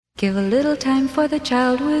Give a little time for the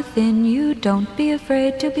child within you. Don't be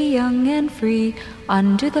afraid to be young and free.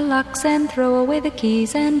 Undo the locks and throw away the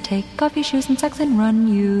keys and take off your shoes and socks and run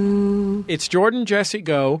you. It's Jordan Jesse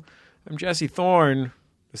Go. I'm Jesse Thorne,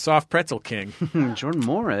 the soft pretzel king. Jordan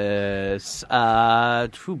Morris.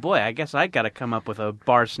 Boy, I guess I got to come up with a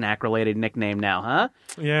bar snack related nickname now, huh?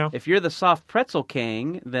 Yeah. If you're the soft pretzel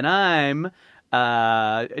king, then I'm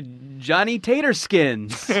Johnny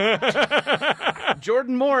Taterskins.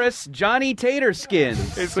 Jordan Morris, Johnny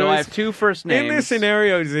Taterskins. So I have two first names. In this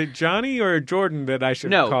scenario, is it Johnny or Jordan that I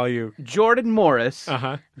should call you? Jordan Morris,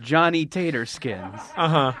 Uh-huh. Johnny Taterskins.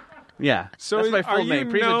 Uh-huh. Yeah, So that's my are full you name.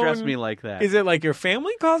 Please known- address me like that. Is it like your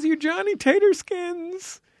family calls you Johnny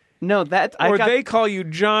Taterskins? No, that Or they call you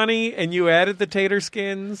Johnny and you added the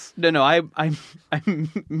Taterskins? No, I'm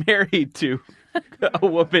married to a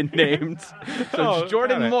woman named Oh, it's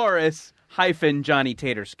Jordan got it. Morris hyphen Johnny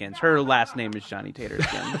Taterskins. Her last name is Johnny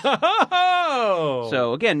Taterskins. Oh!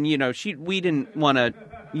 So again, we didn't want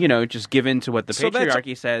to, just give in to what the So that's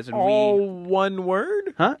patriarchy says, and all one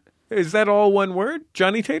word? huh? Is that all one word?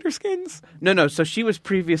 Johnny Taterskins? No. So she was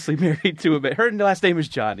previously married to a man. Her last name is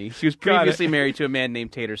Johnny. She was Got it. previously married to a man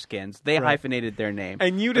named Taterskins. They hyphenated their name,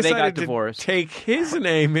 And you but they got decided to divorced. take his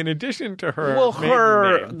name in addition to her Well,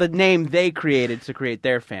 maiden name. the name they created to create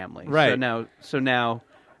their family. Right. So now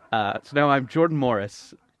I'm Jordan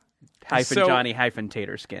Morris hyphen So- Johnny hyphen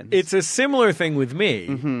Taterskins. It's a similar thing with me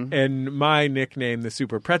Mm-hmm. and my nickname, the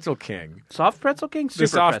Super Pretzel King. Soft Pretzel King? Super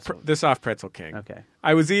Pretzel. The soft pretzel king. Okay.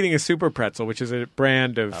 I was eating a super pretzel, which is a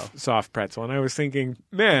brand of soft pretzel, and I was thinking,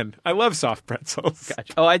 man, I love soft pretzels.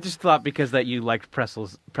 Gotcha. Oh, I just thought because that you liked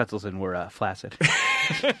pretzels and were flaccid.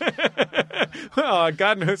 Well,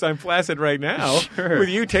 God knows I'm flaccid right now Sure. with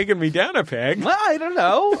you taking me down a peg. Well, I don't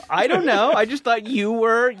know. I just thought you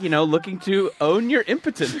were, looking to own your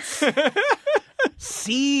impotence.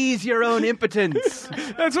 Seize your own impotence.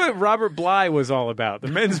 That's what Robert Bly was all about, the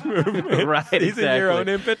men's movement. Right, Seizing exactly. your own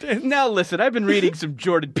impotence. Now, listen, I've been reading some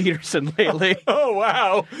Jordan Peterson lately. Oh,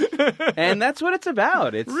 wow. And that's what it's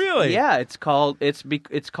about. It's Really? Yeah, it's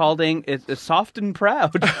soft and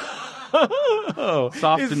proud.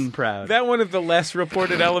 Soft Is and proud. that one of the less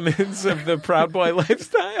reported elements of the Proud Boy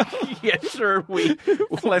lifestyle? Yeah, sure.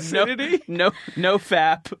 Flaccidity? No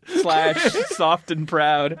fap / soft and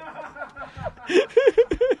proud.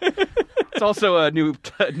 It's also a new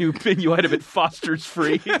menu item at Foster's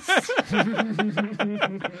Freeze.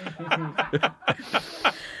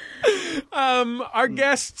 Our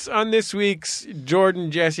guests on this week's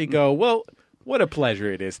Jordan Jesse Go, well, what a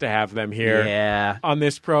pleasure it is to have them here Yeah. on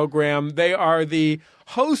this program. They are the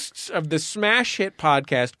hosts of the smash hit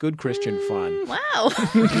podcast, Good Christian Fun. Wow.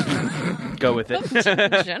 Go with it.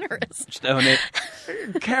 Generous. Just own it.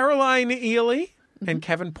 Caroline Ely and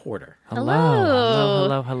Kevin Porter.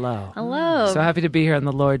 Hello. Hello. Hello. So happy to be here on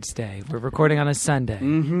the Lord's Day. We're recording on a Sunday.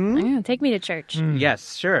 Take me to church.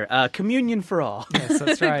 Yes, sure. Communion for all. Yes,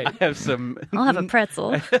 that's right. I have some. I'll have a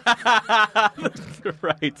pretzel.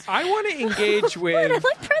 Right. I want to engage I with,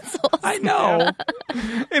 like pretzels. I know.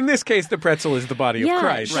 in this case, the pretzel is the body of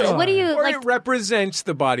Christ. Right. What do you Or like? it represents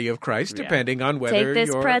the body of Christ, depending on whether Take this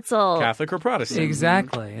you're pretzel. Catholic or Protestant.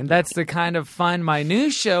 Exactly. And that's the kind of fun,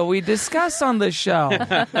 minutia we discuss on the show.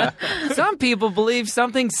 Some people believe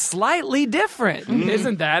something slightly different.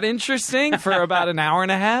 Isn't that interesting for about an hour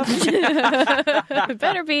and a half? It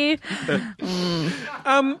better be.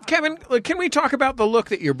 Kevin, can we talk about the look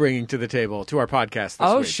that you're bringing to the table, to our podcast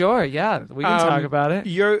this week? Sure. Yeah. We can talk about it.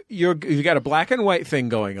 You got a black and white thing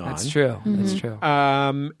going on. That's true. That's true.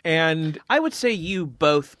 And I would say you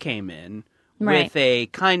both came in Right. with a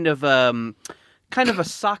kind of a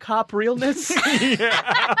sock hop realness.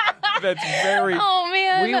 that's very... Oh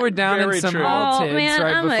man. We were down Very in some true. Oh Maltese man,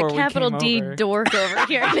 right I'm before a we capital came D over. dork over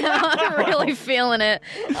here now. I'm really feeling it.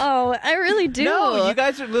 Oh, I really do. No, you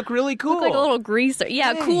guys look really cool. look like a little greaser.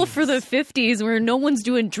 Yeah, cool for the 50s where no one's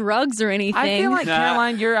doing drugs or anything. I feel like,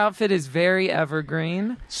 Caroline, your outfit is very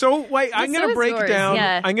evergreen. So wait, I'm So going to is break yours, down.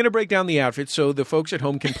 yeah. I'm going to break down the outfit so the folks at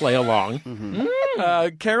home can play along.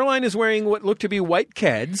 Caroline is wearing what look to be white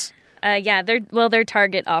Keds. Yeah, they're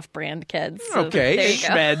Target off-brand kids. So Okay. there you go.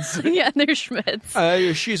 Schmeds. Yeah, they're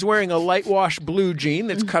Schmeds. She's wearing a light wash blue jean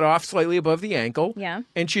that's cut off slightly above the ankle. Yeah.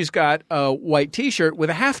 And she's got a white T-shirt with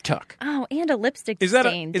a half tuck. Oh, and a lipstick Is that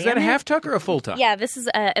stain. is that a damn it. half tuck or a full tuck? Yeah, this is,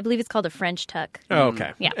 I believe it's called a French tuck. Oh,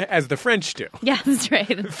 okay. Yeah. As the French do, Yeah, that's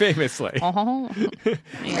right. famously. Oh,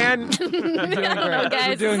 And no,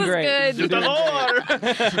 guys, doing this great. is good.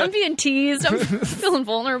 I'm being teased. I'm feeling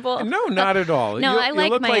vulnerable. no, not at all. No, you, I you like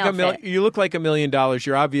look my like a outfit. Well, you look like $1 million.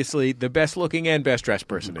 You're obviously the best looking and best dressed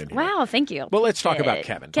person in here. Wow, thank you. Well, let's talk about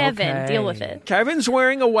Kevin. Kevin, Okay. deal with it. Kevin's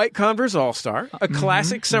wearing a white Converse All-Star, a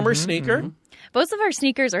classic summer sneaker. Both of our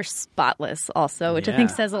sneakers are spotless also, which I think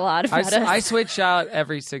says a lot about us. I switch out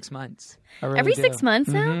every 6 months. I really Every do. 6 months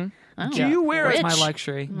now? Oh. Do you wear That's a, my Rich.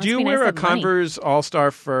 luxury. do you be nice wear a to have money. Converse All-Star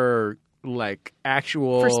for like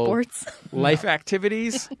actual For sports? life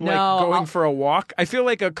activities, like No, going I'll- for a walk? I feel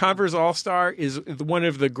like a Converse All-Star is one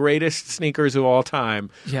of the greatest sneakers of all time.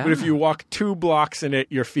 Yeah. But if you walk 2 blocks in it,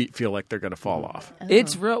 your feet feel like they're going to fall off.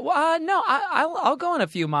 It's real. No, I'll go on a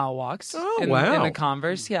few mile walks. Oh, in, wow. In a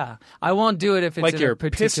Converse, yeah. I won't do it if it's Like in your a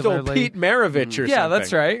Pistol particularly. Pete Maravich or something. Yeah,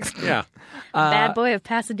 that's right. Yeah. Bad boy of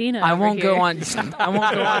Pasadena. I over won't here. go on. I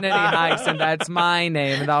won't go on any hikes, and that's my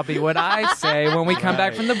name, and that'll be what I say when we come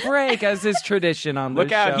back from the break, as is tradition on Look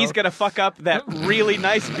this out, show. he's going to fuck up that really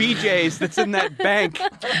nice BJ's that's in that bank.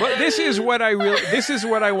 But this is what I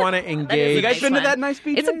want to engage. You guys been to one. that nice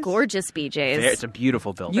BJ's? It's a gorgeous BJ's. It's a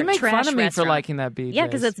beautiful building. You make trash fun of me for restaurant. liking that BJ's. Yeah,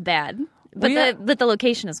 because it's bad. But We- but the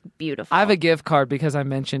location is beautiful. I have a gift card because I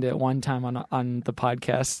mentioned it one time on the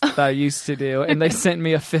podcast that I used to do, and they sent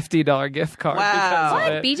me a $50 gift card. Wow. Because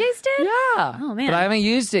What? of it. BJ's did? Yeah. Oh, man. But I haven't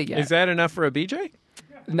used it yet. Is that enough for a BJ?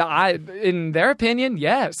 No, in their opinion,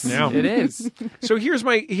 yes, No. it is. So here's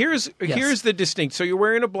the distinct. So you're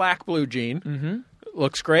wearing a black blue jean. Mm-hmm.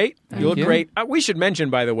 Looks great. You look you. great. We should mention,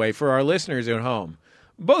 by the way, for our listeners at home,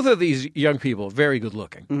 both of these young people very good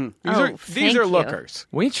looking. These Oh, are thank you. lookers.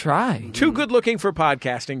 We try. Too good looking for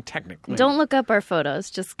podcasting, technically. Don't look up our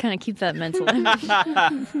photos. Just kind of keep that mental image.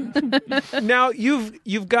 Now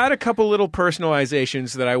you've got a couple little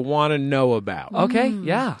personalizations that I want to know about. Okay,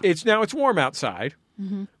 yeah. It's warm outside,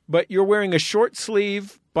 but you're wearing a short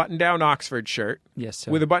sleeve button down Oxford shirt. Yes,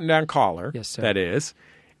 sir. With a button down collar. Yes, sir. That is.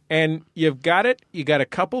 And you got a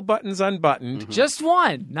couple buttons unbuttoned. Just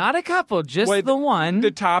one, not a couple, just Wait, the one.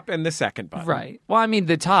 The top and the second button. Right. Well, I mean,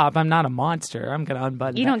 the top, I'm not a monster. I'm going to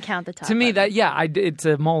unbutton You that. don't count the top To me, button. it's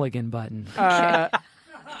a mulligan button.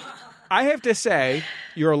 I have to say,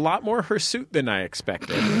 you're a lot more hirsute than I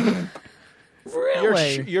expected.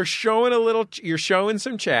 really? You're showing you're showing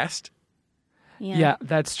some chest. Yeah,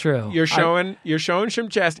 that's true. You're showing some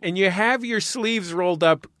chest, and you have your sleeves rolled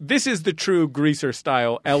up. This is the true greaser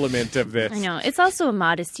style element of this. I know. It's also a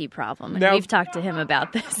modesty problem. And Now- we've talked to him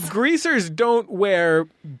about this. Greasers don't wear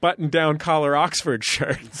button-down collar Oxford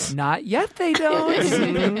shirts. Not yet, they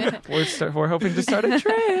don't. We're hoping to start a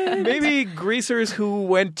trend. Maybe greasers who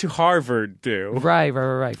went to Harvard do. Right.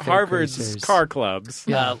 Fake Harvard's greasers. car clubs.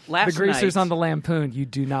 Yeah. Last the greasers night- on the Lampoon, you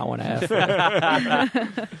do not want to F.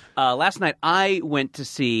 Last night, I went to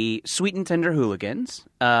see Sweet and Tender Hooligans,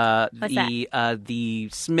 the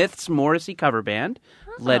Smiths Morrissey cover band,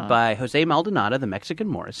 led by Jose Maldonado, the Mexican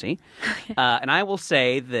Morrissey. And I will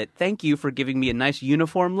say that thank you for giving me a nice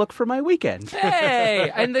uniform look for my weekend.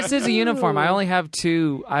 Hey, and this is a uniform. I only have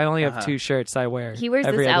two shirts I wear. He wears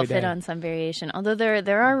every this other outfit day. on some variation. Although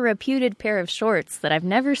there are a reputed pair of shorts that I've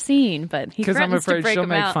never seen, but he Because I'm threatens to afraid break she'll them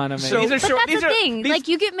make out. fun of me. So- These are But short. that's These the are, thing. these- Like,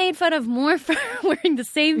 you get made fun of more for wearing the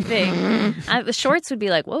same thing. The shorts would be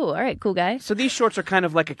like, whoa, all right, cool guy. so these shorts are kind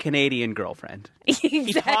of like a Canadian girlfriend. Exactly,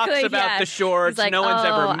 He talks about yeah. the shorts. He's like, no one's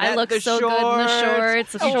ever "Oh, met I look the so shorts. good in the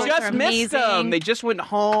shorts. The You shorts just are missed them. amazing. They just went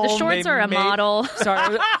home. The shorts They are a made- model.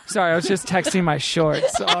 Sorry, I was just texting my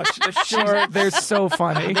shorts. Oh, they're so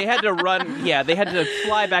funny. They had to run. Yeah, they had to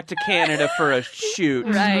fly back to Canada for a shoot.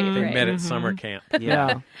 Right, They right. met at summer camp.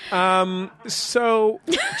 Yeah. So,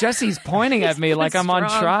 Jesse's pointing at me like I'm on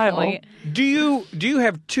Strong trial. point. do you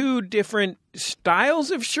have two different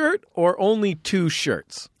styles of shirt or only two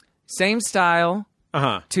shirts? Same style,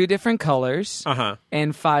 Uh-huh. 2 different colors, Uh-huh.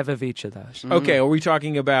 and 5 of each of those. Okay, are we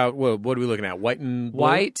talking about what are we looking at? White and blue?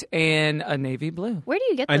 White and a navy blue. Where do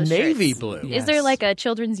you get A those navy shirts? blue. Is there Yes. like a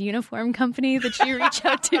children's uniform company that you reach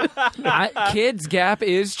out to? Kids Gap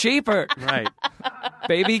is cheaper. Right.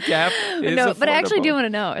 Baby Gap is No, but I actually affordable. do want to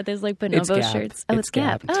know. Are there's like It's Bonobo Gap. shirts? Oh, it's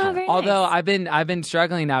Gap. It's Oh, Gap. very Although nice. I've been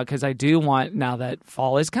struggling now because I do want, now that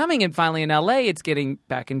fall is coming and finally in LA it's getting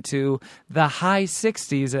back into the high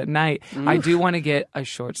 60s at night. I do want to get a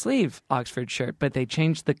short sleeve Oxford shirt, but they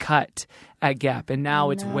changed the cut at Gap and now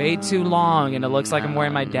it's way too long and it looks like I'm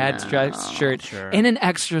wearing my dad's dress shirt in an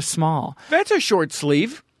extra small. That's a short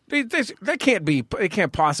sleeve. That can't be. It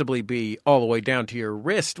can't possibly be all the way down to your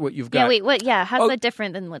wrist. What you've got. Yeah, wait, what? Yeah, how's Oh, that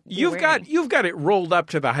different than what you're You've got it rolled up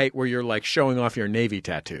to the height where you're like showing off your Navy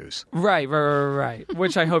tattoos. Right.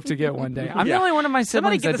 Which I hope to get one day. I'm Yeah. the only one of my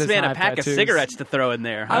Somebody siblings get that this does man not a pack have of tattoos. cigarettes to throw in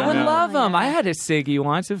there. I would Huh? love them. I had a ciggy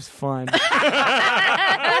once. It was fun.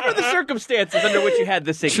 What are the circumstances under which you had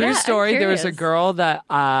the cigarette? True I'm story. There was a curious. girl that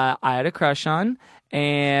I had a crush on,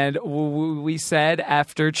 And we said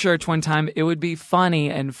after church one time it would be funny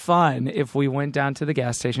and fun if we went down to the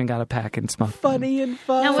gas station, got a pack, and smoked. Funny and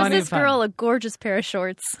fun. Now, was Funny this fun. girl a gorgeous pair of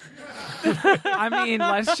shorts? I mean,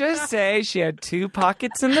 let's just say she had 2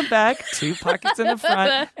 pockets in the back, 2 pockets in the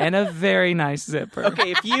front, and a very nice zipper.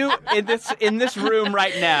 Okay, if you in this room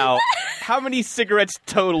right now, how many cigarettes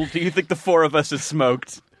total do you think the 4 of us have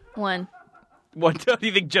smoked? 1. What do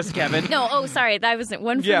you think? Just Kevin? No, sorry, that was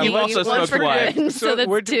 1 for Yeah, you. you've also one smoked for one. Gwen, so that's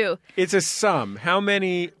we're- 2. It's a sum. How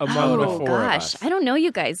many among the 4 of gosh, us? I don't know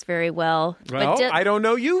you guys very well. Well, but I don't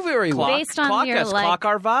know you very well. based on clock your us, like, clock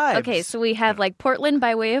our vibes. okay, so we have like Portland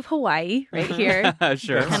by way of Hawaii right here,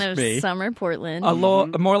 Sure. kind of me. summer Portland.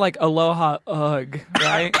 More like aloha ugh,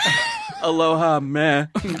 right? Aloha, meh.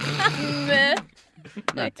 Meh.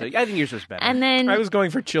 Not so- I think yours was better. And then I was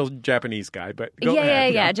going for chill Japanese guy, but go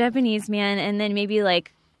ahead. yeah, Japanese man, and then maybe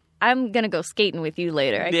like I'm gonna go skating with you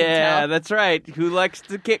later. I can yeah, tell. that's right. Who likes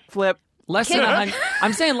to kick flip? Less than 100.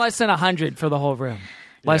 I'm saying less than 100 for the whole room.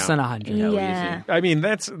 Less than 100. Yeah. I mean,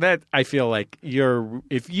 that. I feel like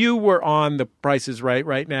if you were on The Price is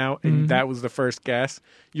Right now, and that was the first guess,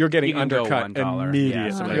 you're getting You can go undercut $1. immediately. Yeah,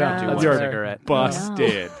 somebody will do one You're cigarette.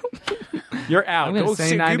 busted. You're out. I'm gonna Go say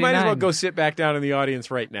sit, you might as well 99. go sit back down in the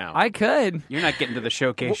audience right now. I could. You're not getting to the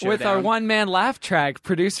showcase With our showdown. one-man laugh track,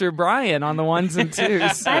 producer Brian on the 1s and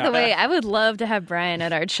 2s. By the way, I would love to have Brian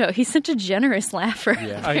at our show. He's such a generous laugher.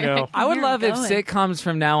 I know. I would You're love if going. sitcoms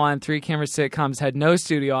from now on, 3-camera sitcoms, had no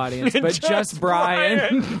studio audience, but just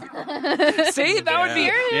Brian. See, that would be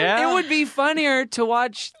Yeah. It would be funnier to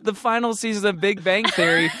watch the final season of Big Bang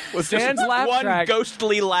Theory with Stan's laugh one track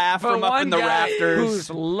ghostly laugh for from up one in the guy rafters. who's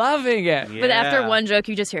loving it. But after Yeah. one joke,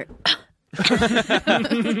 you just hear.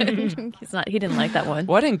 He didn't like that one.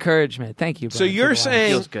 What encouragement! Thank you. So Brian, you're for the laugh.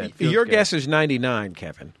 saying Feels good. Feels your good. guess is 99,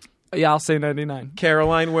 Kevin. Yeah, I'll say 99.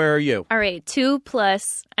 Caroline, where are you? All right, 2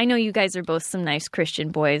 plus. I know you guys are both some nice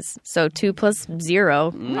Christian boys, so 2 plus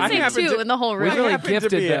 0. I Say happen 2 to- in the whole We room. really happen to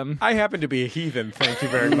gifted be them. I happen to be a heathen. Thank you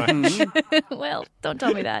very much. Well, don't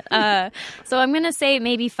tell me that. So I'm going to say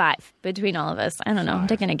maybe 5 between all of us. I don't know. I'm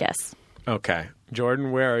taking a guess. Okay,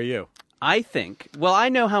 Jordan, where are you? I think. Well, I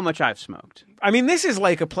know how much I've smoked. I mean, this is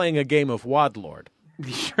like playing a game of Wadlord.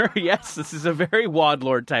 Sure. Yes, this is a very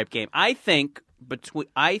Wadlord type game. I think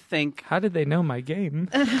How did they know my game?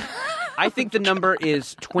 the number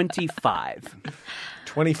is 25.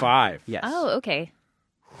 25. Yes. Oh, okay.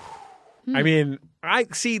 I mean, I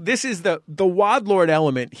see. This is the Wadlord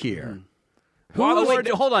element here. Oh, wait,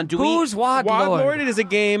 hold on. Who's Wadlord? Wadlord is a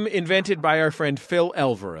game invented by our friend Phil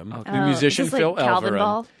Elverum, the musician is this Phil like Calvin Elverum.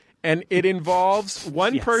 Ball? And it involves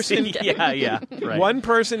one person. yeah. Right. One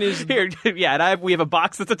person is Here, yeah, and we have a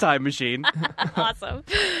box that's a time machine. Awesome.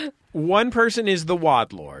 one person is the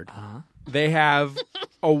Wadlord. They have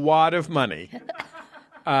a wad of money.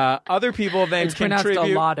 Other people then It's pronounced a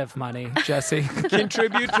contribute lot of money, Jesse.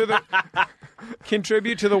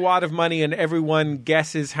 contribute to the wad of money, and everyone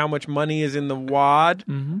guesses how much money is in the wad.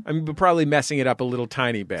 I'm probably messing it up a little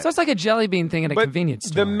tiny bit. So it's like a jelly bean thing at a But convenience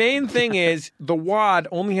store. the main thing is the wad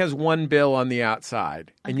only has one bill on the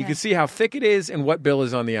outside, and you can see how thick it is and what bill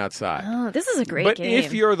is on the outside. Oh, this is a great But game.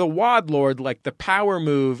 if you're the wad lord, like the power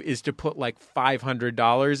move is to put like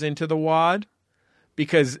 $500 into the wad,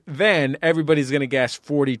 because then everybody's going to guess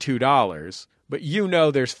 $42, but you know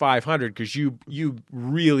there's 500 because you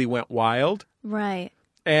really went wild, Right.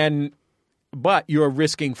 but you're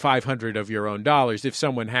risking 500 of your own dollars if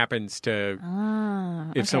someone happens to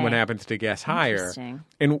someone happens to guess higher. Interesting.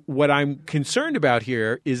 And what I'm concerned about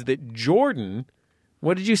here is that Jordan,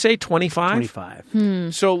 what did you say, 25?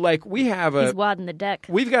 25. So like we have He's wadding the deck.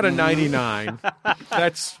 we've got a 99.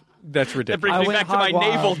 That's ridiculous. That brings I me went back to my hog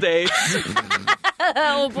wild. naval days.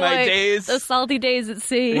 Oh, boy. My days. Those salty days at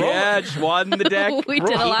sea. Yeah, just wadding the deck. We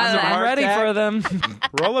did a lot of I'm that. ready for them.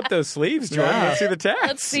 Roll up those sleeves, Jordan. Yeah. Let's see the text.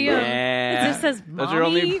 Let's see 'em. Yeah. It just says Those mommy are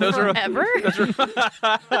only- those are- forever.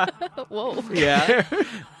 Whoa. Yeah.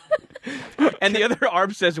 And the other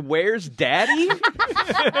arm says, "Where's Daddy?"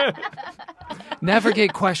 Never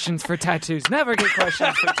get questions for tattoos. Never get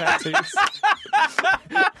questions for tattoos.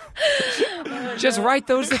 Just write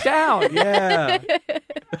those down. Yeah.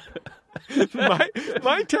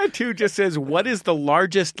 My tattoo just says, "What is the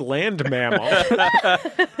largest land mammal?"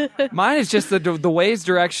 Mine is just the ways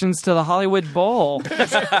directions to the Hollywood Bowl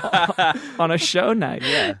on a show night.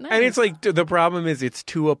 Yeah. And it's like the problem is it's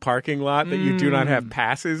to a parking lot that you do not have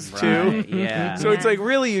passes to. Yeah. So it's like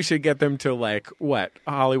really you should get them to like what,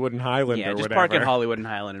 Hollywood and Highland Yeah, or just whatever. park at Hollywood and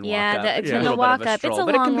Highland and Yeah, walk up. it's A in the little bit walk of a up. It's stroll, a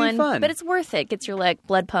but it long can be one, fun. but it's worth it. Gets your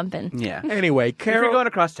blood pumping. Yeah. Anyway, If you're Carol. going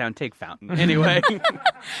across town, take Fountain. Anyway.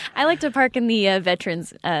 I like to park park in the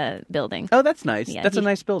Veterans building. Oh, that's nice. Yeah, That's a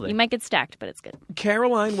nice building. You might get stacked, but it's good.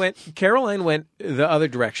 Caroline went the other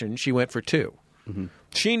direction. She went for 2. Mm-hmm.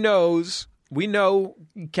 She knows. We know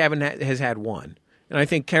Kevin has had 1. And I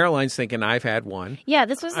think Caroline's thinking I've had 1. Yeah,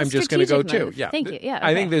 this was. I'm just going to go 2. Move. Yeah, Thank you. Yeah,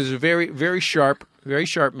 I think okay. this is a very sharp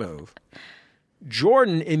move.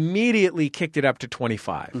 Jordan immediately kicked it up to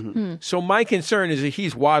 25. So my concern is that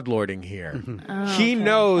he's wadlording here. He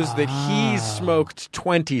knows that he's smoked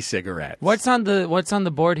 20 cigarettes. What's on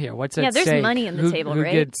the board here? What's at there's stake? money on the table, who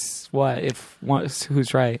right? gets what?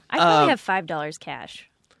 Who's right? I probably have $5 cash.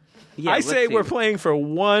 Yeah, I let's say see. we're playing for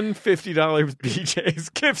one $50 BJ's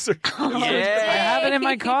gift certificate. Yeah. I have it in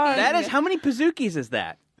my car. That is, how many Pazookies is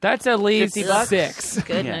that? That's at least $50? 6.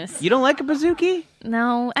 Goodness. You don't like a Pazookie?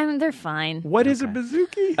 No, I mean, they're fine. What is a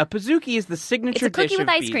bazooki? A Pazookie is the signature It's a cookie dish with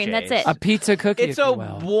of ice cream, BJ's. that's it. A pizza cookie. It's if a you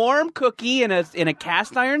will. warm cookie in a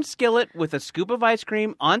cast iron skillet with a scoop of ice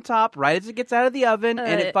cream on top right as it gets out of the oven,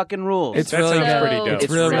 and it fucking rules. It's That really sounds good. pretty dope.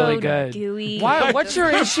 It's really, so really good. Gooey. Why? What's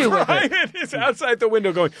your issue with it? Brian is outside the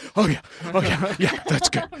window going, oh yeah, that's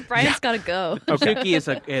good. Brian's got to go. Pazookie is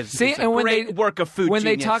See, it's a and when great they work of food when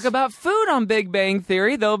they genius. talk about food on Big Bang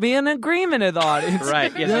Theory, there'll be an agreement of the audience.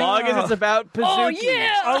 Right, as long as it's about Pazookie.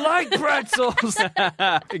 I like pretzels.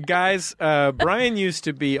 Guys, Brian used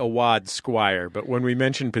to be a wad squire, but when we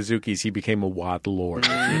mentioned Pazookies, he became a wad lord.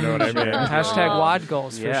 You know what I mean? Hashtag WAD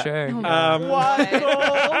goals for Yeah. sure.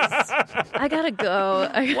 I gotta go.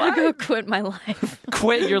 I gotta go quit my life.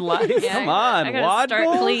 Quit your life. Yeah, Come on, I gotta wad start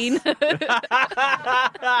goals? clean.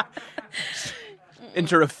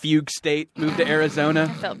 Enter a fugue state, move to Arizona.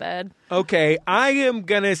 Felt bad. Okay, I'm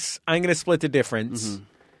gonna split the difference,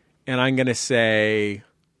 and I'm gonna say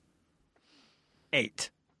 8.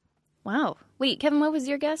 Wow. Wait, Kevin, what was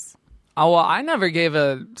your guess? Oh, well, I never gave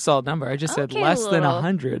a solid number. I just said Okay, less than little.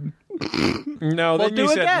 100. No, Well, then do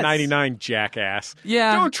you a said guess. 99, jackass.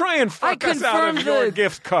 Yeah. Don't try and fuck us out confirmed of your the-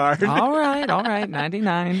 gift card. All right,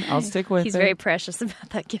 99. I'll stick with He's it. very precious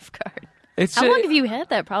about that gift card. It's How ju- long have you had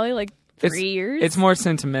that? Probably like 3 years? It's more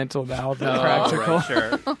sentimental now than practical. Right,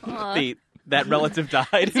 sure. That relative died.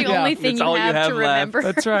 It's the only thing That's you all have, to left. remember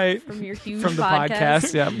That's right. from your huge From the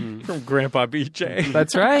podcast. Yeah. From Grandpa BJ.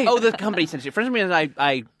 That's right. Oh, the company sent you. For some reason,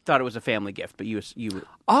 I thought it was a family gift, but you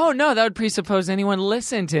Oh, no, that would presuppose anyone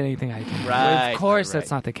listened to anything I did. Right, Of course, right.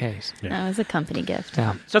 that's not the case. That was a company gift.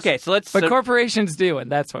 Yeah. It's okay. So let's. But corporations do,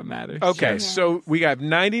 and that's what matters. Okay, so we got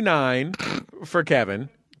 99 for Kevin.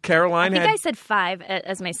 Caroline I think had. I said 5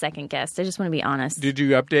 as my second guess. I just want to be honest. Did you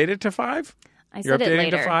update it to 5? I You're said it updating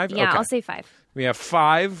later. to 5? Yeah, Okay. I'll say 5. We have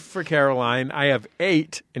 5 for Caroline. I have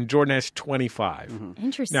 8, and Jordan has 25. Now,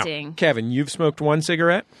 Interesting. Kevin, you've smoked 1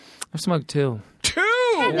 cigarette? I've smoked 2. 2!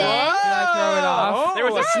 Kevin. Did I throw it off? There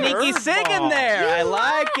was a sneaky curveball. sig in there. I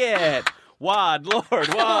like it. Wad Lord,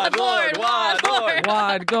 Wad Lord, Wad Lord.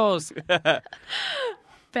 WAD goals.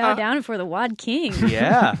 Bow down before the Wad King.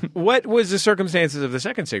 Yeah. What was the circumstances of the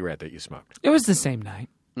second cigarette that you smoked? It was the same night.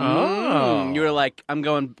 You were like, I'm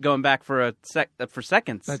going back for for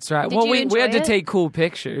seconds. That's right. Did well, you we had enjoy to it? take cool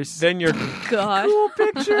pictures. Then you're God.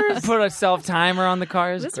 Put a self timer on the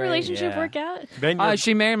car. It was Does this great. relationship Yeah. work out?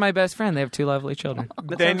 She married my best friend. They have 2 lovely children.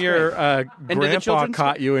 then your did the grandpa children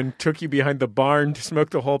caught you and took you behind the barn to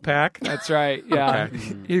smoke the whole pack. That's right. Yeah.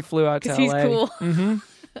 Okay. He flew out to Because he's LA. cool.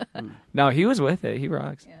 No, he was with it. He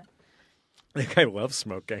rocks. That guy loves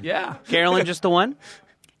smoking. Yeah. Carolyn, just the one?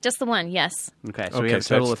 Just the one, yes. Okay, so we Okay, have a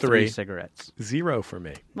so total that's of 3 3. cigarettes. 0 for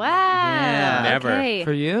me. Wow. Yeah. Never. Okay.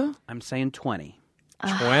 For you? I'm saying 20.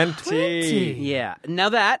 20. Yeah. Now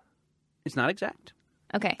that is not exact.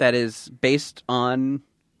 Okay. That is based on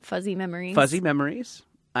Fuzzy memories. fuzzy memories.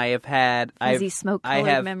 I have had Fuzzy I smoke-colored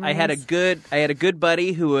had a memories. good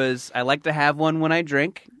buddy who was I like to have one when I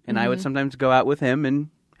drink, and I would sometimes go out with him and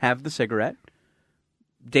have the cigarette.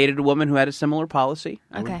 Dated a woman who had a similar policy.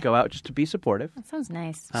 I Okay. would go out just to be supportive. That sounds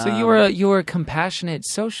nice. So you were a compassionate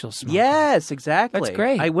social smoker. Yes, exactly. That's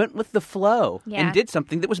great. I went with the flow Yeah. and did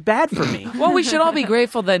something that was bad for me. Well, we should all be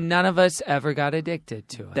grateful that none of us ever got addicted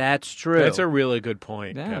to it. That's true. That's a really good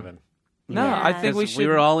point, Yeah. Kevin. No, Yeah. I think we 'Cause should.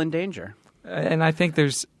 were all in danger. And I think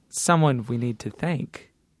there's someone we need to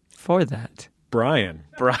thank for that. Brian.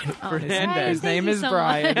 Brian Brian, His thank name you is so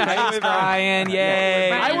Brian. much. His name is Brian. Yay.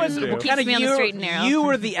 Brian I was keeps kind of me on the straight and narrow. you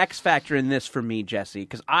were the X factor in this for me, Jesse,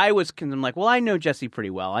 because I'm like, well, I know Jesse pretty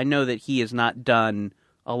well. I know that he has not done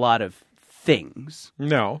a lot of things.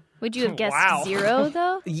 No. Would you have guessed 0,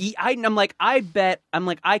 though? I'm like,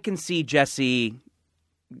 I can see Jesse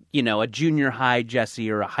a junior high Jesse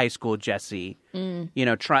or a high school Jesse,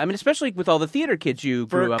 try. I mean, especially with all the theater kids you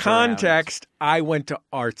grew For up context, I went to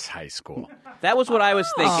arts high school. around. That was what I was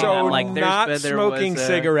thinking. So I'm like, not smoking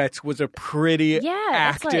cigarettes was a pretty that's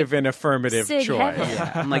active like and affirmative Sig choice.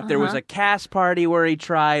 heaven. I'm like, there was a cast party where he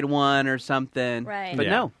tried one or something. Right. But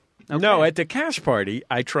Yeah. no. Okay. No, at the cash party,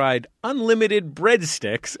 I tried unlimited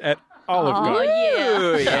breadsticks at Olive Oh, Garden. yeah.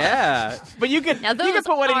 Ooh, yeah. But you could Now, those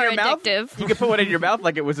put one in are your mouth. addictive. You could put one in your mouth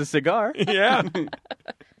like it was a cigar. Yeah.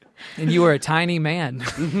 And you were a tiny man. By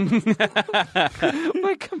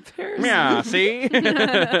comparison. Yeah, see?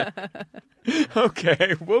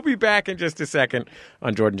 Okay, we'll be back in just a second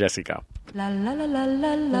on Jordan Jesse Go. La la la la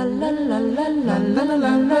la la la la la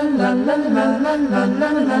la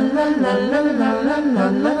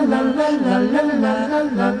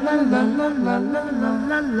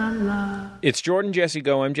It's Jordan Jesse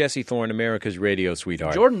Go. I'm Jesse Thorne, America's radio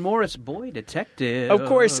sweetheart. Jordan Morris, boy detective. Of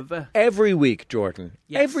course, every week, Jordan.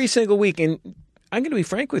 Yes. Every single week. And I'm going to be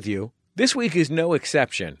frank with you. This week is no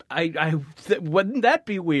exception. Wouldn't that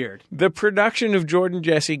be weird? The production of Jordan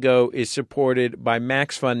Jesse Go is supported by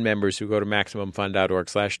Max Fund members who go to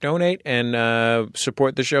MaximumFund.org/donate and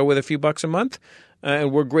support the show with a few bucks a month.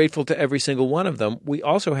 And we're grateful to every single one of them. We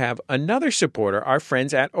also have another supporter, our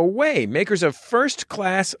friends at Away, makers of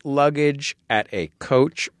first-class luggage at a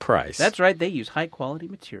Coach price. That's right. They use high-quality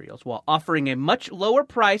materials while offering a much lower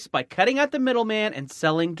price by cutting out the middleman and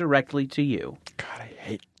selling directly to you. God, I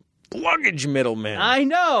hate luggage middlemen. I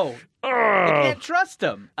know. Ugh. I can't trust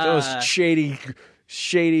them. Those shady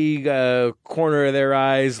corner of their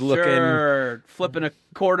eyes looking, Sure. Flipping a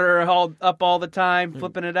quarter up all the time,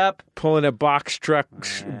 flipping it up. pulling a box truck,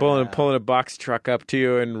 pulling a box truck up to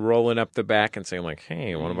you and rolling up the back and saying like,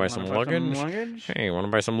 "Hey, want to buy some luggage? Hey, want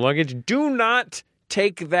to buy some luggage?" Do not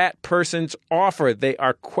take that person's offer. They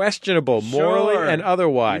are questionable morally Sure. and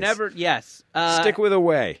otherwise. Yes. Stick with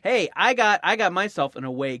Away. Hey, I got myself an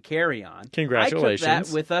Away carry-on. Congratulations. I took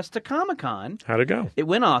that with us to Comic-Con. How'd it go? It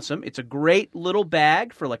went awesome. It's a great little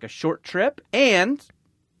bag for like a short trip. And,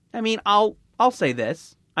 I mean, I'll say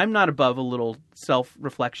this. I'm not above a little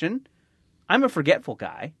self-reflection. I'm a forgetful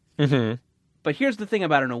guy. Mm-hmm. But here's the thing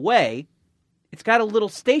about an Away. It's got a little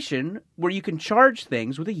station where you can charge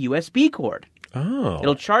things with a USB cord. Oh.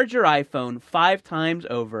 It'll charge your iPhone 5 times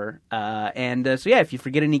over. So if you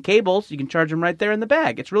forget any cables, you can charge them right there in the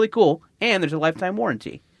bag. It's really cool. And there's a lifetime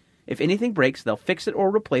warranty. If anything breaks, they'll fix it or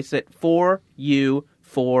replace it for you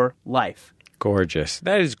for life. Gorgeous.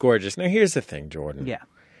 That is gorgeous. Now, here's the thing, Jordan. Yeah.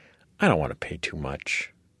 I don't want to pay too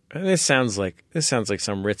much. And this sounds like some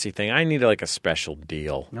ritzy thing. I need like a special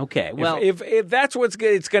deal. Okay. Well, if that's what's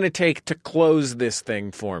it's going to take to close this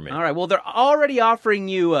thing for me. all right. Well, they're already offering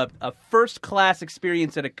you a first-class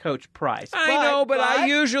experience at a Coach price. I know, but I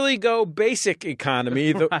usually go basic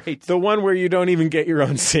economy, Right. the one where you don't even get your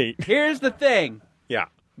own seat. Here's the thing. Yeah.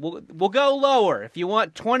 We'll go lower. If you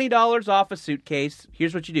want $20 off a suitcase,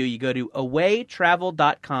 here's what you do. You go to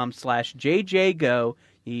awaytravel.com/JJGo.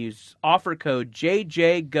 You use offer code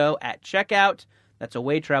JJGO at checkout. That's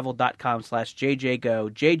awaytravel.com/JJGO.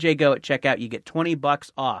 JJGO at checkout. You get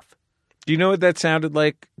 $20 off. Do you know what that sounded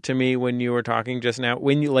like to me when you were talking just now?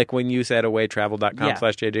 When you said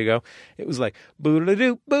awaytravel.com/JJGo, it was like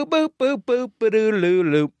boo-da-doo, boop, boop, boop, boop,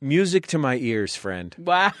 ba-doo-doo-doo. Music to my ears, friend.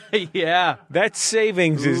 Wow. Yeah. That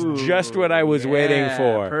savings is just what I was waiting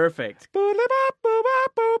for. Perfect. We We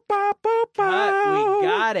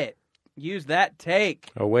got it. Use that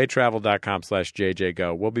take.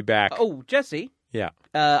 Awaytravel.com/JJGo. We'll be back. Oh, Jesse. Yeah.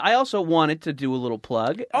 I also wanted to be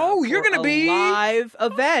Oh, you're for gonna a be live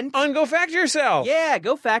event. On Go Fact Yourself. Yeah,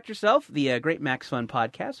 Go Fact Yourself, the Great Max Fun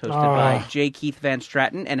podcast hosted by J. Keith Van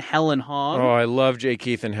Stratton and Helen Hong. Oh, I love J.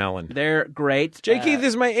 Keith and Helen. They're great. J. Keith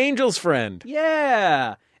is my Angels friend.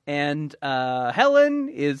 Yeah. And Helen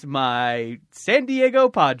is my San Diego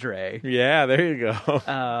Padre. Yeah, there you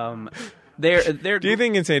go. They're Do you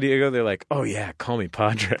think in San Diego they're like, oh yeah, call me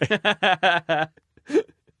Padre?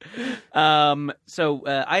 So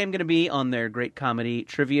I am going to be on their great comedy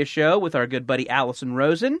trivia show with our good buddy Allison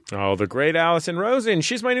Rosen. Oh, the great Allison Rosen.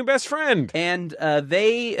 She's my new best friend. And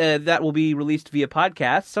that will be released via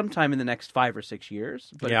podcast sometime in the next 5 or 6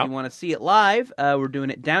 years. But Yep. if you want to see it live, we're doing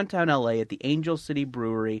it downtown LA at the Angel City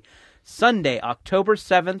Brewery, Sunday, October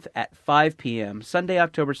 7th at 5 p.m. Sunday,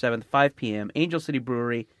 October 7th, 5 p.m. Angel City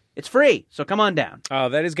Brewery. It's free, so come on down. Oh,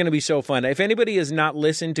 that is going to be so fun. If anybody has not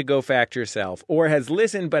listened to Go Fact Yourself or has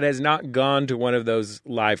listened but has not gone to one of those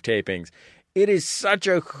live tapings, it is such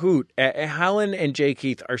a hoot. Helen and J.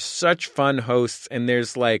 Keith are such fun hosts, and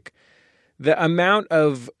there's The amount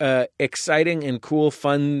of exciting and cool,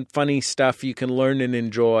 funny stuff you can learn and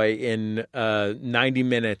enjoy in 90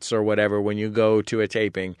 minutes or whatever when you go to a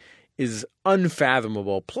taping is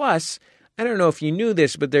unfathomable. Plus, I don't know if you knew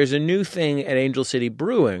this, but there's a new thing at Angel City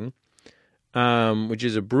Brewing, which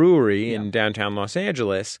is a brewery in downtown Los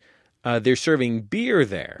Angeles. They're serving beer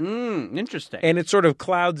there. Interesting. And it sort of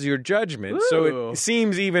clouds your judgment, so it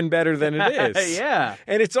seems even better than it is. Yeah.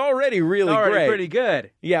 And it's already really great. Pretty good.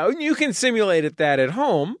 Yeah, and you can simulate it that at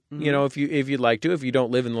home, you know, if you'd like to. If you don't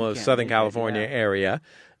live in the Southern California area,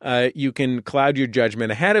 you can cloud your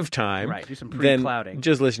judgment ahead of time. Right, do some pre-clouding. Then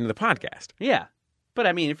just listen to the podcast. Yeah. But,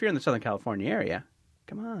 I mean, if you're in the Southern California area,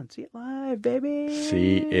 come on, see it live, baby.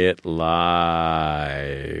 See it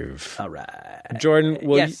live. All right. Jordan,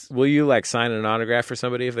 Yes. will you like sign an autograph for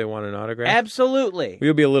somebody if they want an autograph? Absolutely.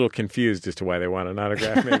 You'll be a little confused as to why they want an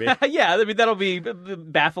autograph, maybe. Yeah, I mean, that'll be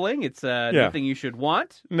baffling. It's nothing you should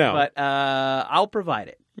want. No. But I'll provide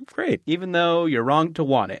it, Great. even though you're wrong to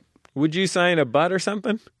want it. Would you sign a butt or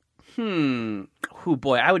something? Oh,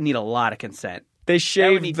 boy, I would need a lot of consent. They I would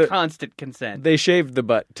shaved need the constant consent. they shaved the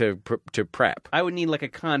butt to prep. I would need like a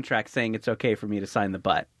contract saying it's okay for me to sign the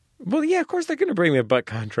butt. Well, yeah, of course they're going to bring the butt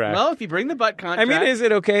contract. Well, if you bring the butt I contract, mean, is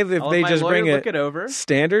it okay if I'll they have my just lawyer bring a look it over.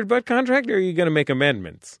 standard butt contract, or are you going to make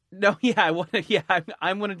amendments? No, yeah, I want to. Yeah,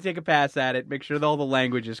 I'm going to take a pass at it, make sure that all the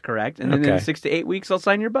language is correct, and then in Okay. 6 to 8 weeks, I'll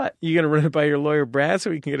sign your butt. You going to run it by your lawyer, Brad,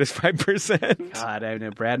 so he can get his 5%? God, I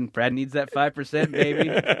know Brad needs that 5%, baby,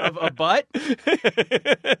 of a butt.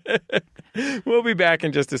 We'll be back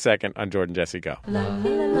in just a second on Jordan Jesse Go.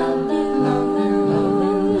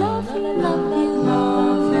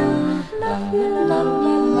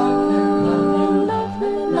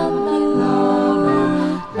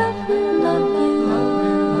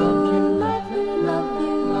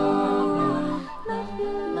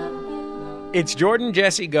 It's Jordan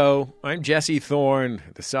Jesse Go. I'm Jesse Thorne,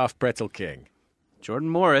 the soft pretzel king. Jordan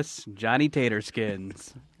Morris, Johnny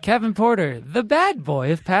Taterskins. Kevin Porter, the bad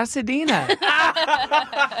boy of Pasadena.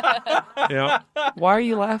 You know, Why are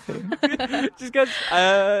you laughing? Just because,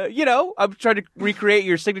 I'm trying to recreate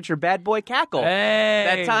your signature bad boy cackle. Hey.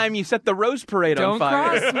 That time you set the Rose Parade on Don't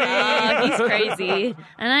fire. cross me. He's crazy.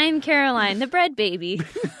 And I'm Caroline, the bread baby.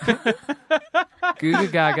 Goo goo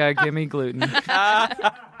gaga, give me gluten.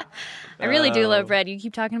 I really do love bread. You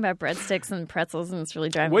keep talking about breadsticks and pretzels, and it's really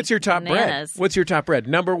driving what's me your top bananas. bread? What's your top bread?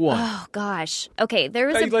 Number one. Oh, gosh. Okay, there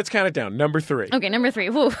was Hey, a... let's count it down. Number three. Okay, number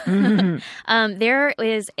 3. Woo. There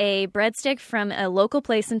is a breadstick from a local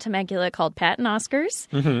place in Temecula called Pat and Oscar's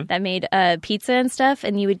that made pizza and stuff,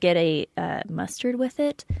 and you would get a mustard with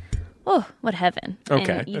it. Oh, what heaven.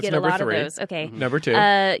 Okay, And you that's get a number lot 3. of those. Okay. Number 2.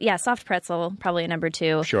 Yeah, soft pretzel, probably a number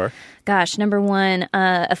 2. Sure. Gosh, number 1,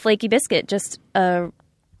 a flaky biscuit, just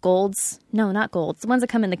Gold's. No, not Gold's. The ones that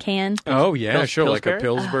come in the can. Oh yeah, sure, like a Pillsbury?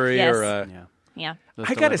 Pillsbury yes. or a. Yeah.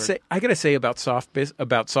 I gotta say about soft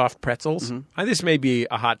pretzels. This may be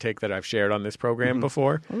a hot take that I've shared on this program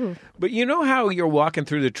before, but you know how you're walking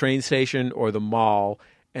through the train station or the mall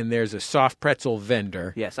and there's a soft pretzel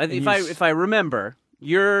vendor. Yes, and if I remember,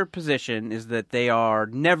 your position is that they are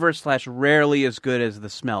never/rarely as good as the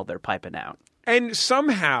smell they're piping out. And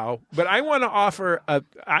somehow, but I want to offer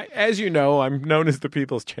as you know, I'm known as the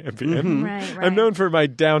people's champion. Right. I'm known for my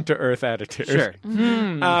down-to-earth attitude. Sure.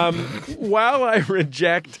 While I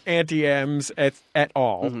reject Auntie-M's at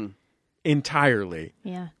all entirely,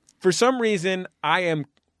 Yeah. for some reason, I am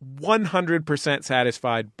 100%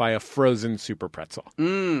 satisfied by a frozen super pretzel.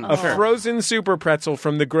 Frozen super pretzel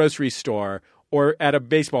from the grocery store or at a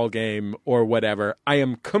baseball game or whatever, I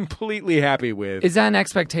am completely happy with. Is that an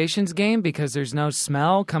expectations game because there's no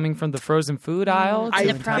smell coming from the frozen food aisle? I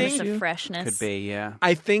The to promise entice you? of freshness. Could be, yeah.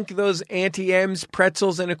 I think those Auntie M's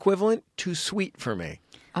pretzels and equivalent, too sweet for me.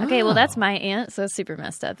 Okay, well, that's my aunt, so it's super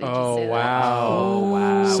messed up. that you Oh, say that.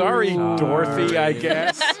 wow. Sorry, Dorothy, I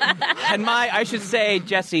guess. And I should say,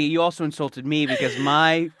 Jesse, you also insulted me because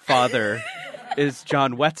my father is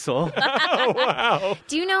John Wetzel. Oh, wow.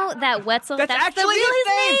 Do you know that Wetzel? That's actually his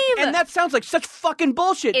name. And that sounds like such fucking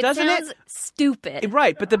bullshit, doesn't sounds it? stupid.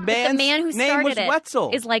 Right, but the The man who name started was it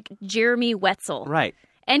Wetzel. is like Jeremy Wetzel. Right.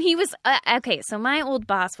 And he was okay. So my old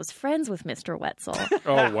boss was friends with Mr. Wetzel,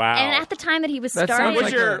 Oh, wow. and at the time that he was That starting,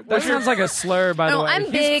 sounds like a slur, by the no, way. I'm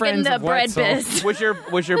He's big in friends the of bread Wetzel. biz.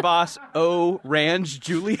 Was your boss O. Range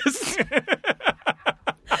Julius?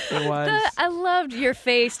 It was. I loved your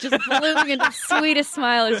face just blooming into the sweetest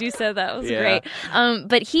smile as you said that. It was Yeah. great.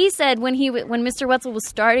 But he said when Mr. Wetzel was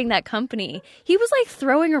starting that company, he was like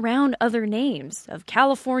throwing around other names of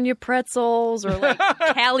California pretzels or like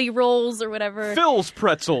Cali rolls or whatever. Phil's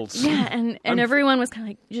pretzels. Yeah, and everyone was kind of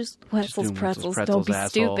like, just Wetzel's doing pretzels. Wetzel's Don't be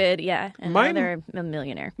pretzels, asshole. stupid. Yeah, and Mine- now they're a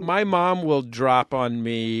millionaire. My mom will drop on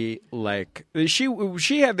me like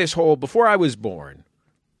she had this whole before I was born.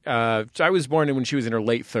 So I was born when she was in her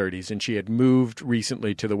late 30s, and she had moved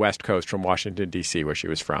recently to the West Coast from Washington, D.C., where she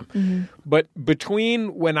was from. Mm-hmm. But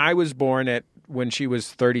between when I was born when she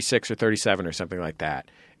was 36 or 37 or something like that,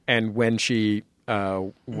 and when she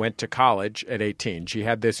went to college at 18, she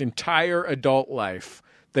had this entire adult life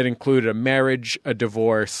that included a marriage, a